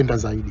 unakipenda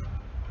zaidi?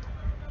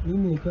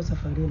 Mimi nikiwa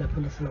safarini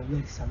napenda sana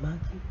ugali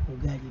samaki,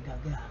 ugali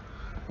dagaa,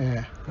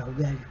 na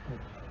ugali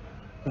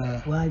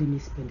kuku. Wali mimi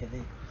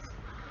sipendelei.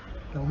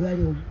 Na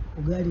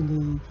ugali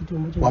ni kitu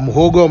ambacho wa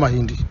muhogo au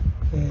mahindi?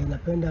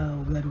 Napenda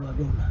ugali wa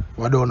dona.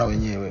 Wa dona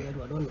wenyewe. Ugali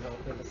wa dona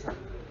naupenda sana.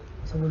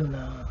 Sababu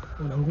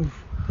una nguvu.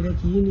 Kile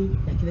kiini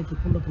na kile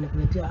kipumba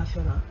kinakuletea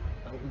afya na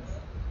nguvu.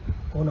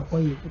 Kwa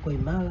unakuwa uko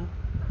imara.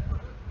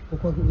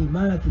 Uko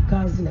imara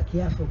kikazi na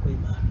kiafya, uko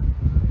imara.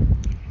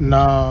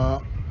 Na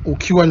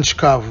ukiwa nchi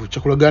kavu,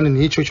 chakula gani ni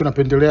hicho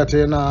unapendelea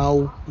tena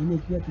au? Mimi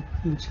ikiwa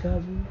nchi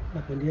kavu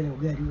napendelea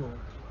ugali huo.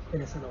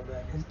 Napenda sana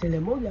ugali. Tele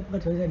moja hapa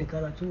tunaweza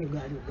nikala tu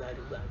ugali.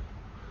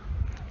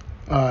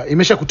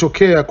 Imesha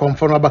kutokea kwa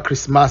mfano labda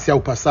Christmas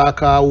au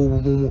Pasaka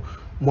au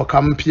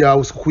mwaka mpya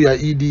au sikukuu ya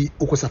Idi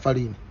uko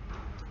safarini?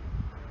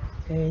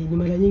 Ni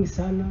mara nyingi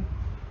sana.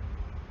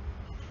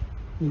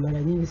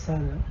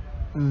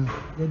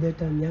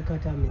 Hata miaka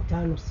hata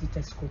 5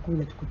 6 sikukuu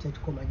na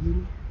tuko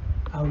majini,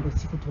 au ndio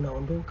siku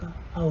tunaondoka,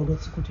 au ndio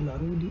siku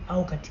tunarudi,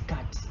 au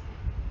katikati.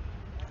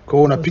 Kwa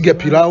hiyo unapiga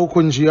pilau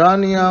huko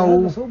njiani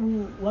au? Kwa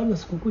sababu wale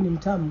sikukuu ni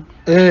mtamu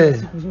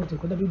siku zote,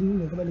 kwa sababu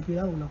ndio kama ni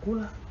pilau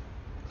unakula,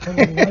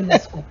 sababu wale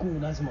sikukuu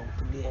lazima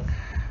utulie.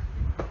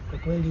 Kwa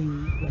kweli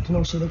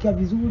tunausherehekea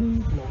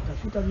vizuri,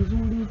 tunautafuta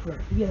vizuri,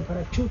 tunapiga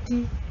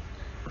parachuti,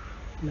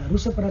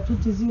 tunarusha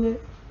parachuti zile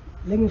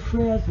lenge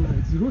flares,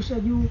 tunazirusha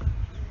juu,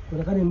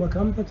 kuonekana ni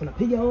mwaka mpya,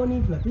 tunapiga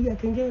honi, tunapiga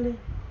kengele,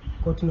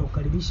 kwa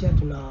tunaukaribisha,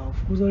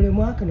 tunafukuza ule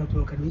mwaka na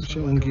tunakaribisha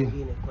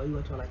mwingine. Kwa hiyo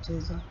watu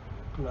wanacheza,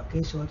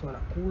 tunakesha, watu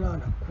wanakula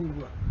na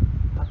kunywa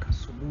mpaka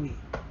asubuhi.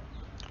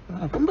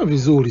 Kumbe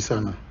vizuri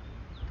sana.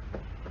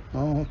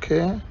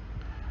 Okay.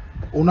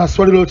 Una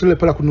swali lolote lile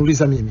pala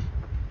kuniuliza mimi?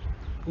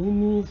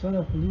 Mimi swali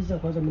la kuuliza,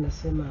 kwanza mimi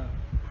nasema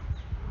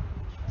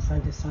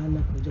asante sana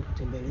kuja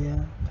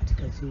kutembelea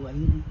katika ziwa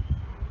hili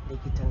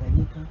la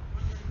Tanganyika.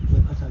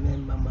 Nimepata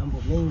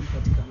mambo mengi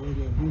katika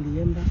meli ya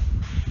Liemba.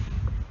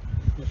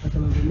 Nimepata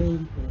mambo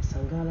mengi kwenye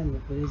Sangala,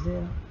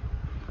 nimekuelezea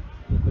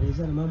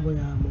na mambo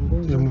ya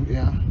mwongozo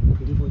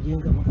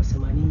nilivyojenga mwaka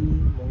 80,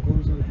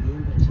 mwongozo na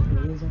Liemba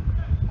nishaeleza.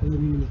 Kwa hiyo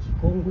mimi ni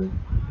kikongwe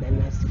na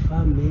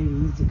nasifahamu meli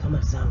hizi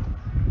kama zangu,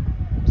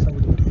 kwa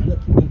sababu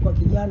nilikuwa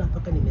kijana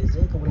mpaka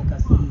nimezeeka kwenye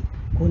kazi hii.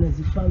 Kwa hiyo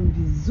nazifahamu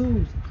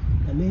vizuri,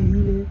 na meli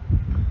ile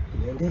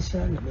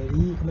nimeendesha, na meli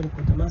hii kama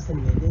niko Tamasa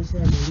nimeendesha,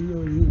 meli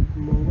hiyo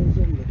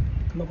mwongozo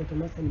kama kwa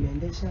Tamasa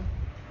nimeendesha.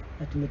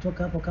 Na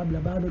tumetoka hapo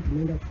kabla bado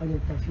tumeenda kufanya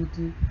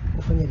utafiti,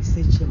 kufanya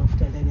research ya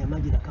mafuta ndani ya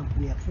maji na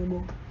kampuni ya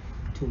Fugo.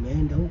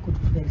 Tumeenda huko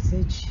tufanya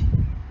research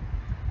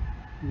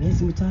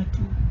miezi 3,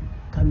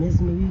 kama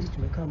miezi 2,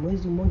 tumekaa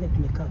mwezi mmoja,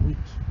 tumekaa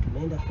wiki,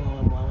 tumeenda kwa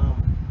awamu.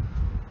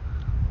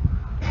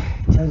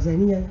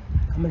 Tanzania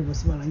kama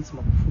nilivyosema Rais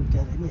Magufuli,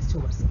 Tanzania sio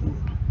maskini.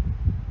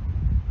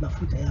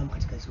 Mafuta yamo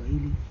katika ziwa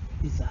hili,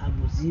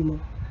 dhahabu zimo.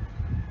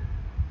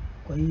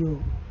 Kwa hiyo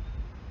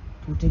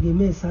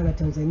tutegemee sana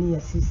Tanzania,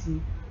 sisi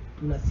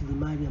tuna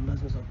rasilimali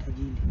ambazo za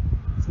utajiri.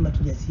 Sema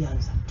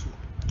tujazianza tu.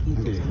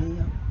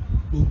 Tanzania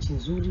ni nchi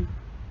nzuri,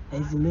 na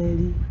hizi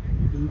meli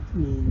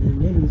ni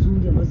meli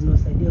nzuri ambazo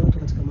zinawasaidia watu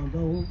katika mambo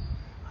yao.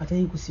 Hata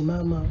hii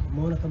kusimama,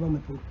 umeona kama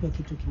umepungukiwa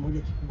kitu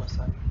kimoja kikubwa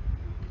sana.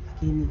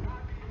 Lakini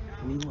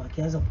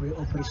wakianza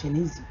operation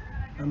hizi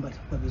mambo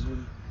yatakuwa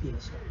vizuri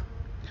bila shaka.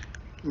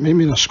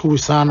 Mimi nashukuru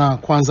sana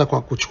kwanza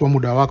kwa kuchukua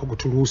muda wako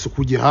kuturuhusu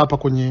kuja hapa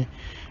kwenye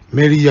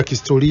meli ya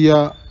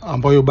kihistoria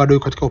ambayo bado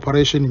iko katika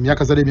operation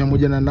miaka zaidi ya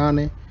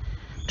 108.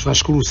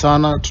 Tunashukuru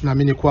sana,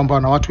 tunaamini kwamba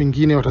na watu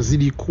wengine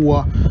watazidi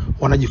kuwa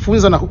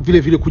wanajifunza na vile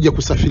vile kuja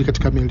kusafiri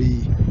katika meli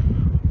hii.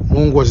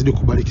 Mungu azidi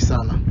kubariki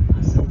sana.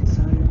 Asante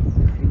sana,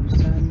 karibu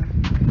sana.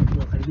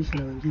 Tuwakaribisha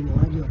na wengine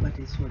waje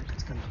wapate swali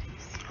katika meli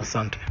hii.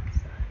 Asante.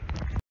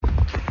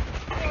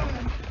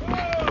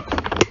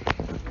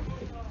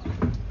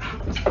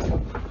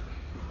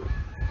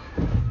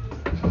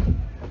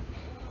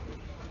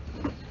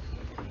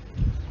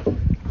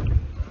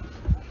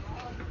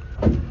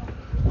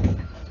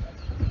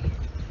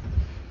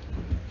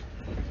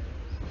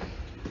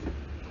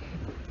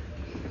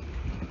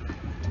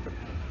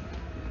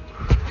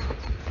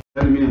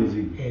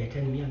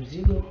 Tani mia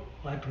mzigo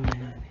watu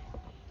 800.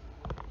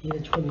 Ile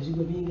chukua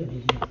mizigo mingi,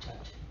 abiria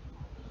wachache.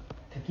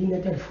 Lakini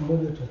hata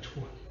 1000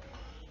 tunachukua.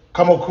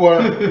 Kama ukiwa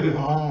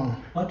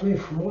watu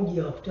 1000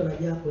 wakutana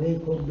japo na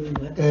iko mbele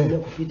hata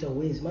kupita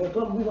uwezi. Maana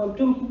toa mguu wa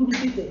mtu mkubwa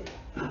upite.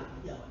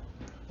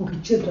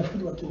 Ukicheza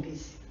utafikiri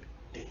wakimbizi.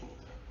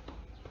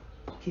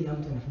 Kila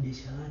mtu ana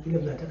biashara yake. Ile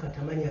mnataka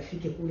tamani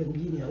afike kule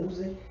mjini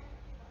auze,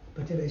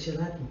 pate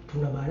biashara yake.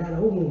 Tuna barabara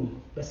humu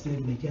basi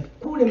ndio imejaa.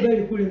 Kule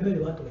mbele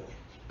watu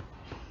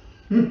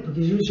wengi.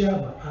 Tukijusha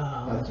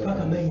hapa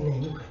mpaka meli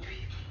inainuka tu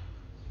hivi.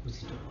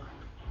 Uzito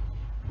wake.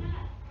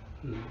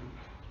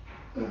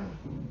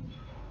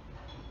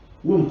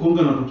 Huo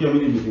mkonga unatokea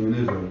mimi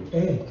nimetengenezwa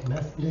hivi.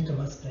 Tunaita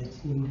masterite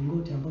ni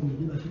mlingoti ambao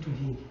umebeba vitu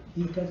vingi.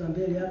 Hii kaza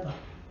mbele hapa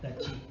na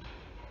chini.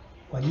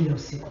 Kwa ajili ya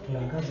usiku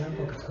tunaangaza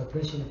hapo katika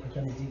operation ya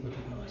kupakia mizigo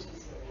tunawasha.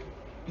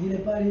 Ile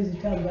pale hizi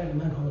taa mbali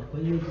manhole kwa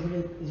hiyo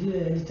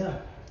zile taa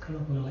kama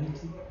kuna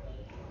maiti.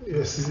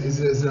 Yes,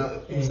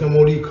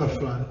 zinamulika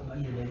fulani.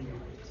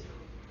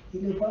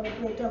 Ile pale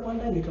tunaita kwa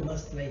ndani ni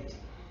masterite.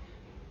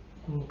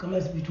 Kama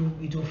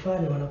vitu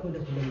fulani wanakwenda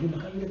kule mlima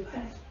kama ile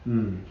pale.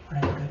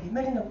 Anataka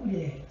meli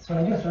inakuja. Sio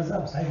unajua sasa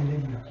zao sasa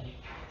meli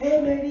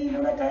inakuja. Meli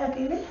unataka yake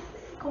ile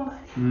iko mbali.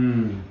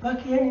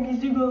 Pakieni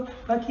mizigo,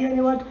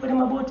 pakieni watu kwenye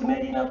maboti,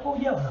 meli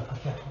inakuja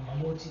wanapakia kwa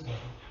maboti.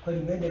 Kwa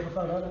hiyo meli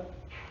ikafaa unaona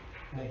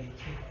meli.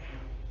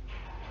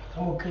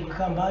 Kama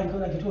ukikaa mbali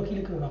kuna kituo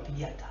kile kile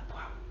unapigia hapo.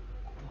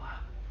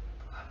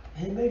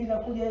 Meli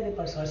inakuja ile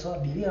pale sawa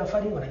abiria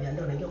wanafanya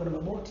wanajiandaa wanaingia kwenye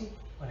maboti,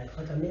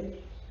 wanaifuata meli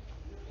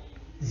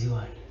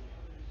ziwani.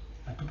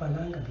 Atupa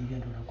nanga abiria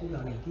ndio wanakuja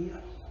wanaingia,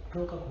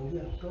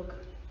 kutoka.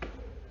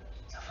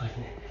 Safari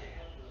inaendelea.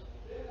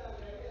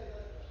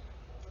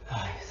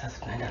 Sasa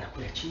tunaenda na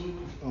kule chini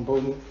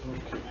ambao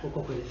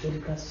huko kwenye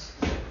Circus.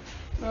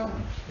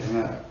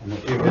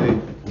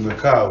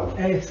 Umekaa huko.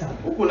 Sawa.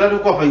 Huko ndani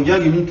huko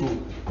hapaingiagi mtu.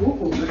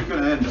 Huko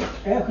ndio naenda.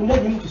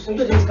 Kuingiaje mtu? Sio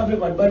ndio jinsi kabla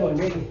kwa barabara wa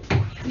ndege.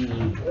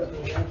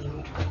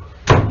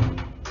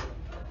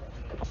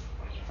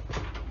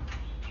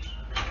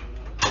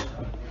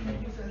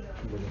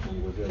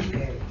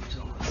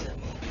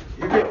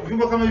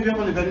 Vyumba kama hivi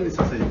hapa ni kanini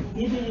sasa hivi?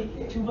 Hivi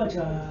chumba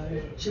cha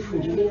chief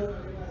engineer,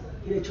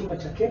 ile chumba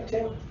cha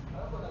captain,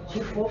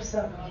 chief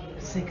officer,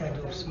 second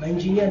officer,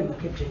 maengineer na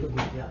captain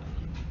ndio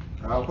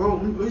hapa. Kwa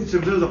hiyo hizi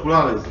sehemu za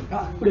kulala hizi.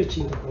 Kule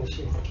chini kwa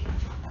shule.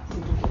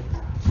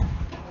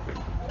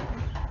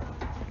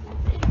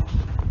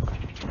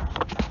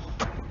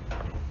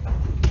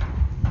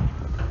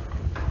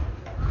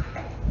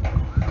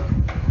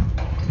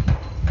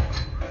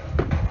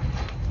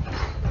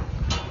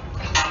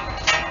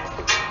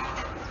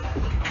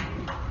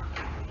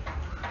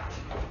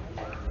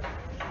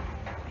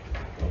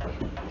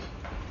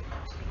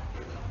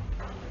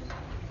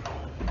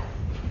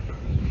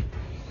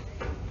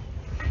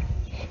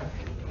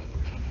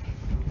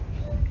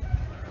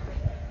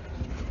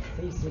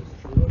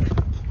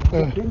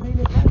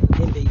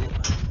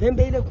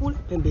 Pembe ile kule,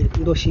 pembe ile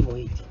ndio shimo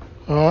hili.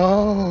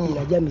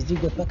 Inajaa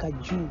mizigo mpaka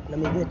juu na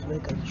mengine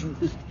tunaweka juu.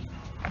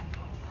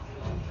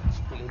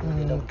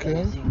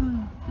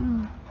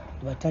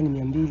 Watani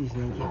 200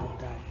 zinaingia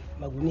ndani.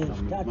 Magunia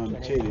 3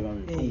 mchele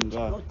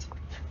wamefunga.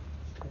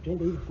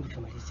 Tuende hivi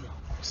fundisha malizia.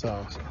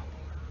 Sawa.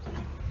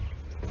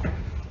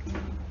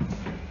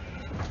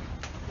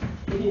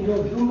 Hili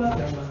ndio vyumba na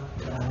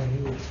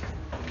baharini.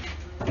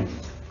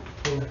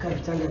 Kuna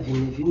vitanda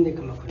vinne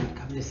kama kwenye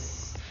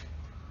kabisa.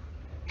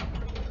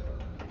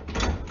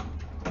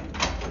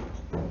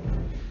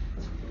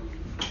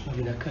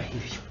 Vinakaa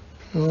hivi.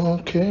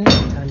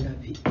 Vitanda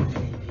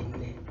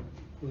vinne.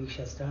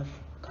 Kuisha staff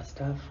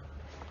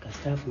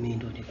mimi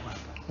ndio niko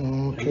hapa.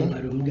 Na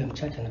bado muda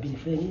mchache inabidi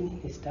fanye nini?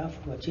 Ni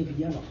staff tuachie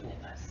vijana wafanye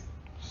kazi.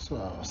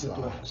 Sawa.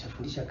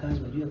 Tunafundisha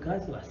kazi, wajue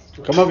kazi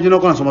basi. Kama vijana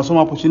wako wanasoma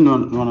hapo chini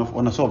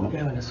wanasoma.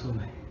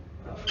 Wanasoma.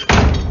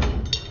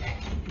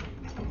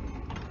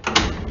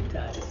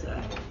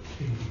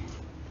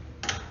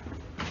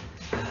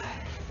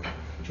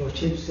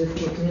 Choche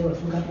sefu tena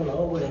wafunga hapo na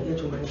wao wanaingia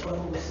chumbani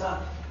kwao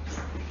safi.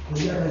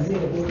 Kuingia kazini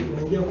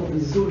kuingia huko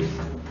vizuri.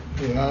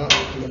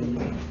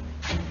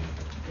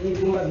 Hii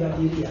vyumba vya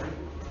abiria.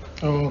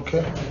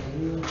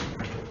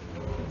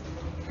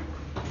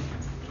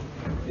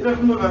 Ila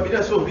vyumba vya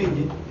abiria sio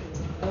vingi.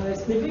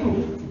 Si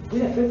vingi.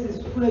 Ile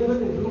fence kule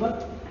yote ni vyumba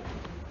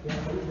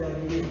vya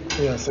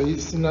abiria. Sasa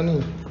si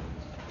nani?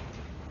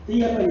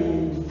 Hii hapa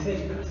ni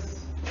Circus.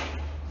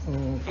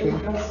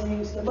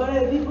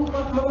 Bwana vipi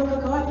kwa mama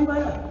kaka wapi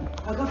bwana?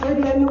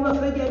 Akafaidi ya nyuma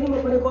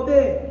kwenye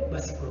kobe.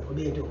 Basi kwa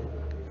kobe ndio.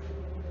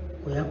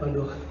 Kwa hapa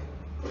ndio.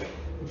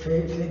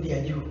 Faidi ya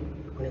juu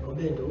kwenye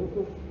kobe ndio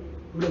huko.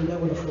 Ule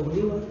mlango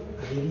unafunguliwa,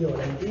 abiria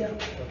wanaingia,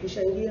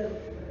 wakishaingia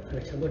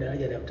anachagua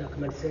daraja anayotaka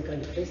kama ni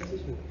second first.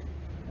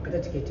 Kata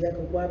tiketi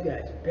yako kwa wapi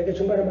aje? Peke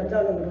chumba namba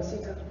 5 namba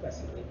 6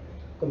 basi.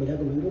 Kwa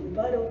milango miwili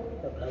pale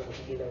na mlango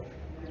mwingine.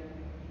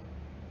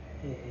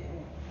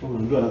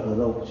 Unajua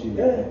anakaza huko chini.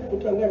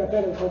 Mtu ambaye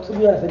anapenda kwa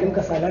sababu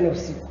anateremka saa 8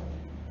 usiku.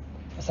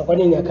 Sasa kwa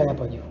nini akae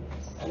hapa juu?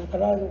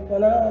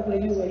 Anakalaza kule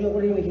juu, unajua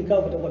kule ile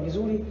kikao kitakuwa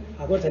vizuri,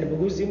 akota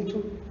nibuguzi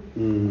mtu.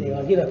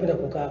 Wengine wanapenda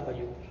kukaa hapa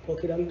juu. Kwa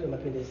kila mtu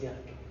mapendezi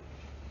yake.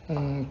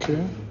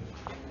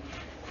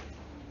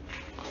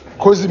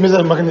 Kwa hiyo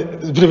meza makini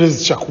vile vile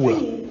chakula.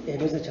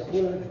 Meza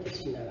chakula na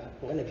kisina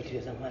angalia vitu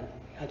vya zamani.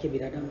 Haki ya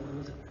binadamu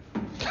anaweza.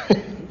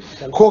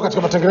 Kwa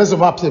katika matengenezo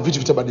mapya vitu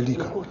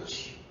vitabadilika.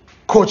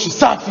 Coach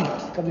safi.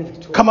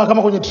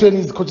 Kama kwenye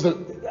training coach za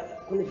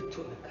kuna vitu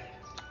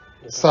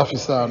safi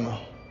sana.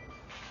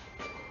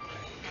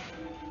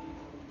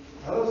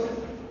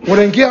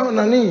 Unaingia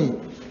nani?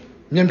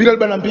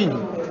 242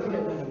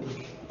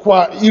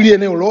 kwa ili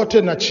eneo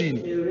lote na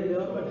chini.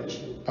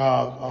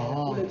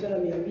 Aha.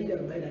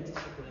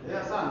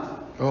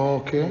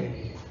 Okay.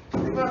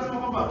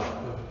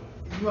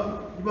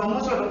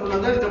 Jumamosi watakuna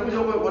gari itakuja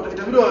huko,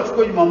 itabidi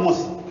wachukue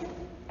Jumamosi.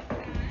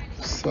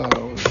 Sawa.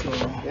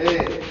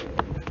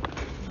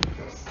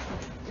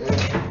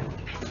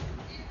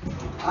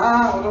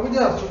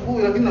 Watakuja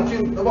asubuhi, lakini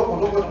nafikiri baba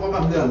kuondoka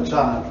kwa muda wa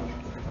mchana.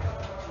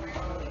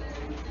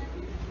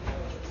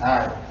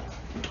 Haya.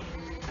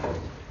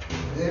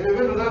 Wewe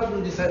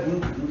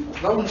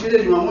ndio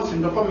mshinde Jumamosi,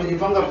 mtakuwa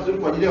mmejipanga vizuri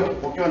kwa ajili ya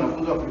kupokea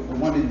wanafunzi wa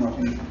form 1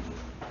 Jumapili.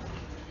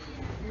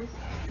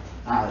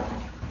 Haya.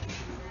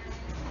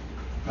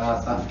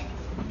 Asante.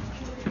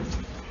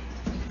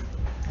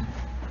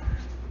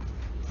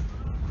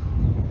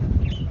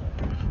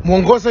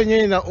 Mwongozo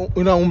yenyewe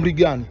una umri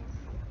gani?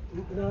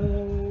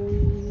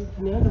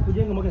 Tumeanza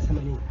kujenga mwaka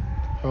 80.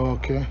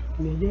 Okay.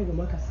 Tumejenga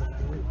mwaka 80.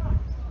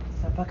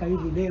 Sasa mpaka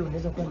hivi leo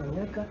unaweza kuwa na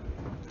miaka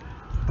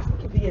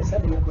kipiga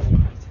hesabu na kwa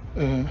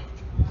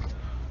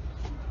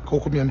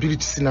kwa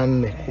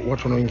 294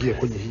 watu wanaoingia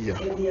kwenye hii.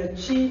 Fedi ya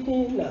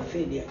chini na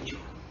fedi ya juu.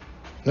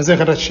 Naweza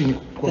nikata chini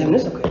kwa Hii ni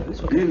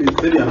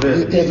fedi ya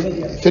mbele.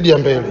 Fedi ya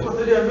mbele.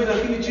 Fedi ya mbele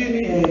lakini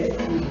chini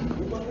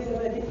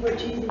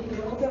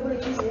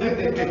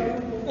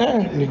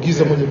ni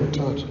giza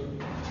 1.3.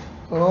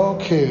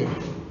 Okay.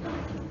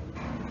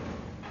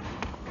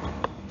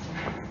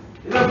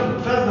 ila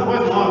kazi na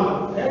wewe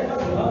mwaka.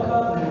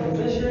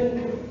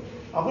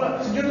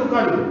 Hakuna sijoto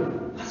kali.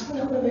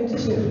 Hakuna kuna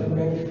ventilation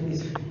kuna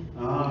nifundisha.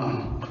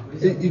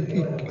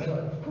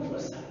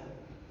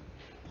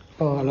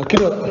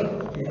 Lakini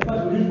hapa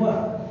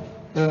tulipwa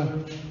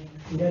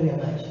ndani ya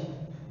maji.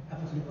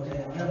 Hapa tulipo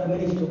hapa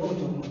meli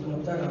kitokauto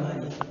tunakutana na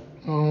maji.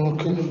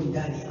 Okay.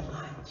 Ndani ya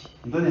maji.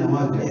 Ndani ya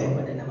maji.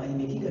 Ndani ya maji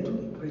imekinga tu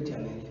plate ya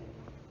meli.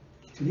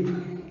 Tulipo.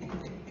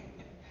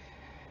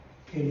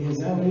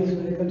 Zao hizo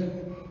ndio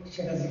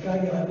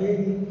shakazikaja wa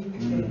meli.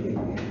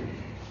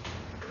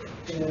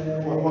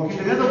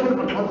 Wakitengeneza kule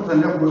patapata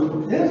tutaendelea kuwepo.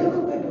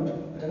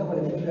 Nataka kwa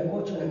TV ya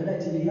kocha na bila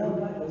TV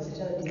yangu pale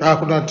wasichana.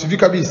 Kuna TV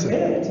kabisa.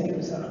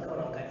 TV sana kwa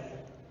naangalia.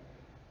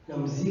 Na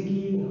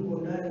muziki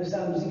uko ndani,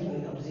 saa muziki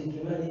na muziki,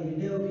 mali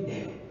video.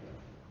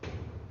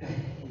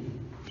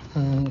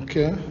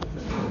 Okay.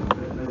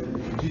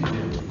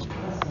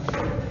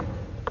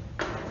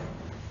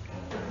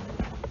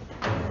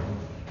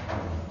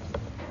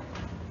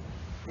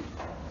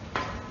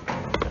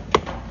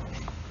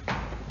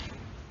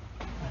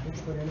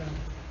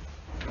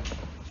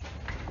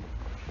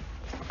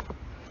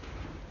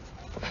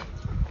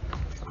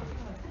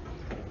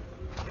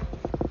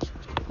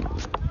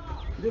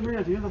 Ndio mimi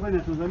natengeneza fanya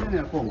ya Tanzania na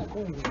ya Kongo.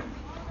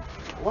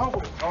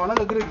 Wao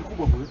hawanaga grade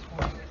kubwa kule.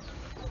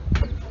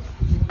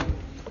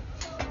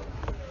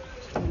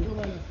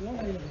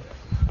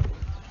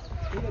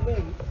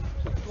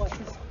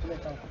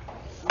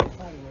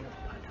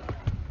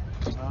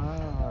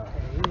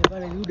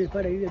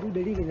 Pale ile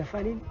dude lile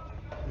linafanya nini?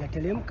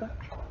 Inateremka.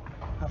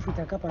 Afu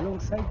itakapa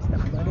alongside na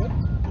bado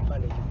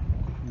pale juu.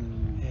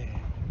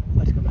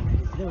 Katika bandari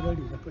leo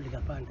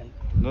linapanda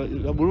hivi.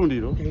 La Burundi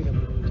hilo. Ile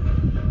Burundi.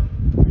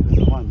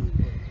 Zamani.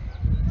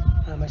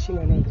 Mashine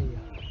yanaenda hiyo.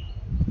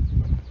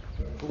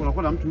 Huko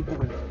unakuwa na mtu yupo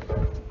kwa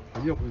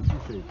ajili ya kuhusisha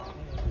hivi.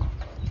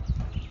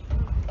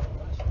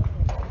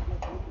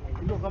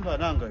 Ndio kama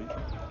nanga hii.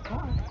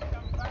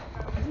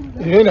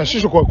 Yeye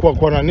inashishwa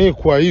kwa nani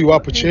kwa hiyo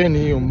hapo cheni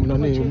hiyo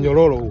nani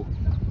mnyororo huo.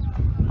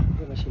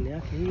 Ndio mashine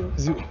yake hiyo.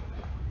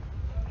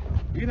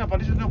 Hii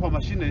inapandishwa tena kwa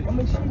mashine. Kwa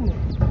mashine.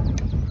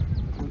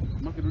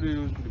 Maki dude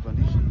hiyo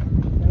kulipandisha.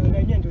 Na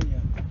yenyewe ndio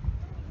hiyo.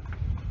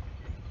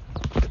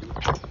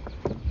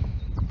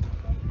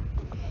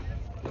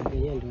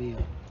 Yenyewe ndio hiyo.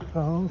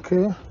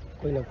 Okay.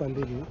 Kwa inakuwa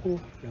mbili huko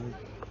na huko.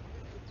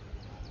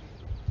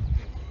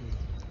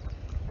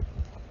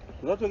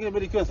 Watu wengine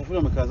mbele ikiwa safari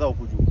wamekaa zao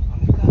huko juu.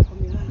 Wamekaa kwa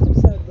milango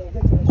sasa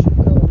gazeti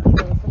nashuka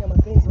wanafanya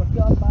mapenzi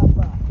wakiwa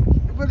hapa.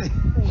 Kweli?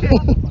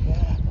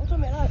 Watu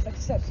wamelala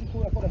sasa siku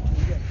unakuwa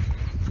mtulia.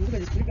 Ndio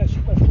kujipeleka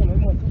shuka shuka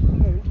na watu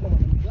kumbe mtu na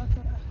mwanamke wake.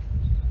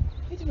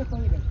 Hicho ni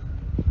kawaida.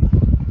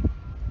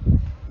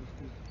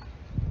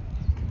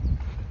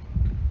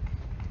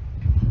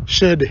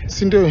 Shede,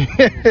 si ndio?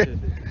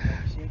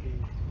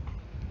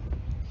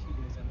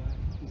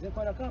 Mzee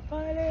kwa anakaa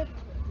pale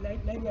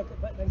laini ya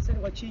kanisani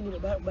kwa chini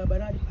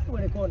barabarani pale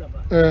wanakoona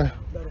pale.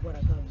 Ndio alikuwa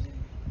anakaa mzee.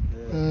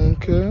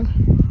 Okay.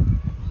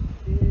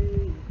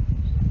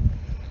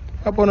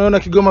 Hapo unaona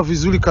Kigoma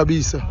vizuri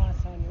kabisa. Sana.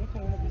 Huko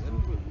unaona vizuri.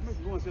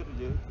 Kigoma sio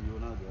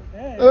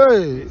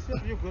tunaonaga. Sio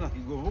tuje kuona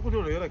Kigoma. Huko ndio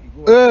unaiona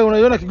Kigoma.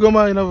 Unaiona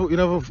Kigoma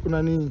inavyo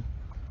nani?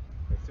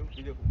 Sio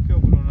kuja kukaa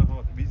unaona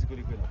kama kibizi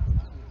kuliko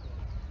inakuja.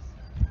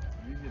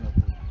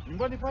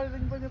 Nyumbani pale ile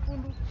nyumba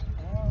nyekundu.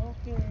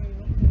 Okay,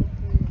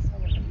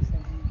 sawa kabisa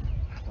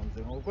ndio.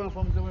 Mzee, uko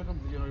unafahamu mzee wetu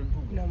mzee na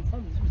mtungu?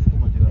 Namfahamu Kwa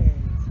majirani.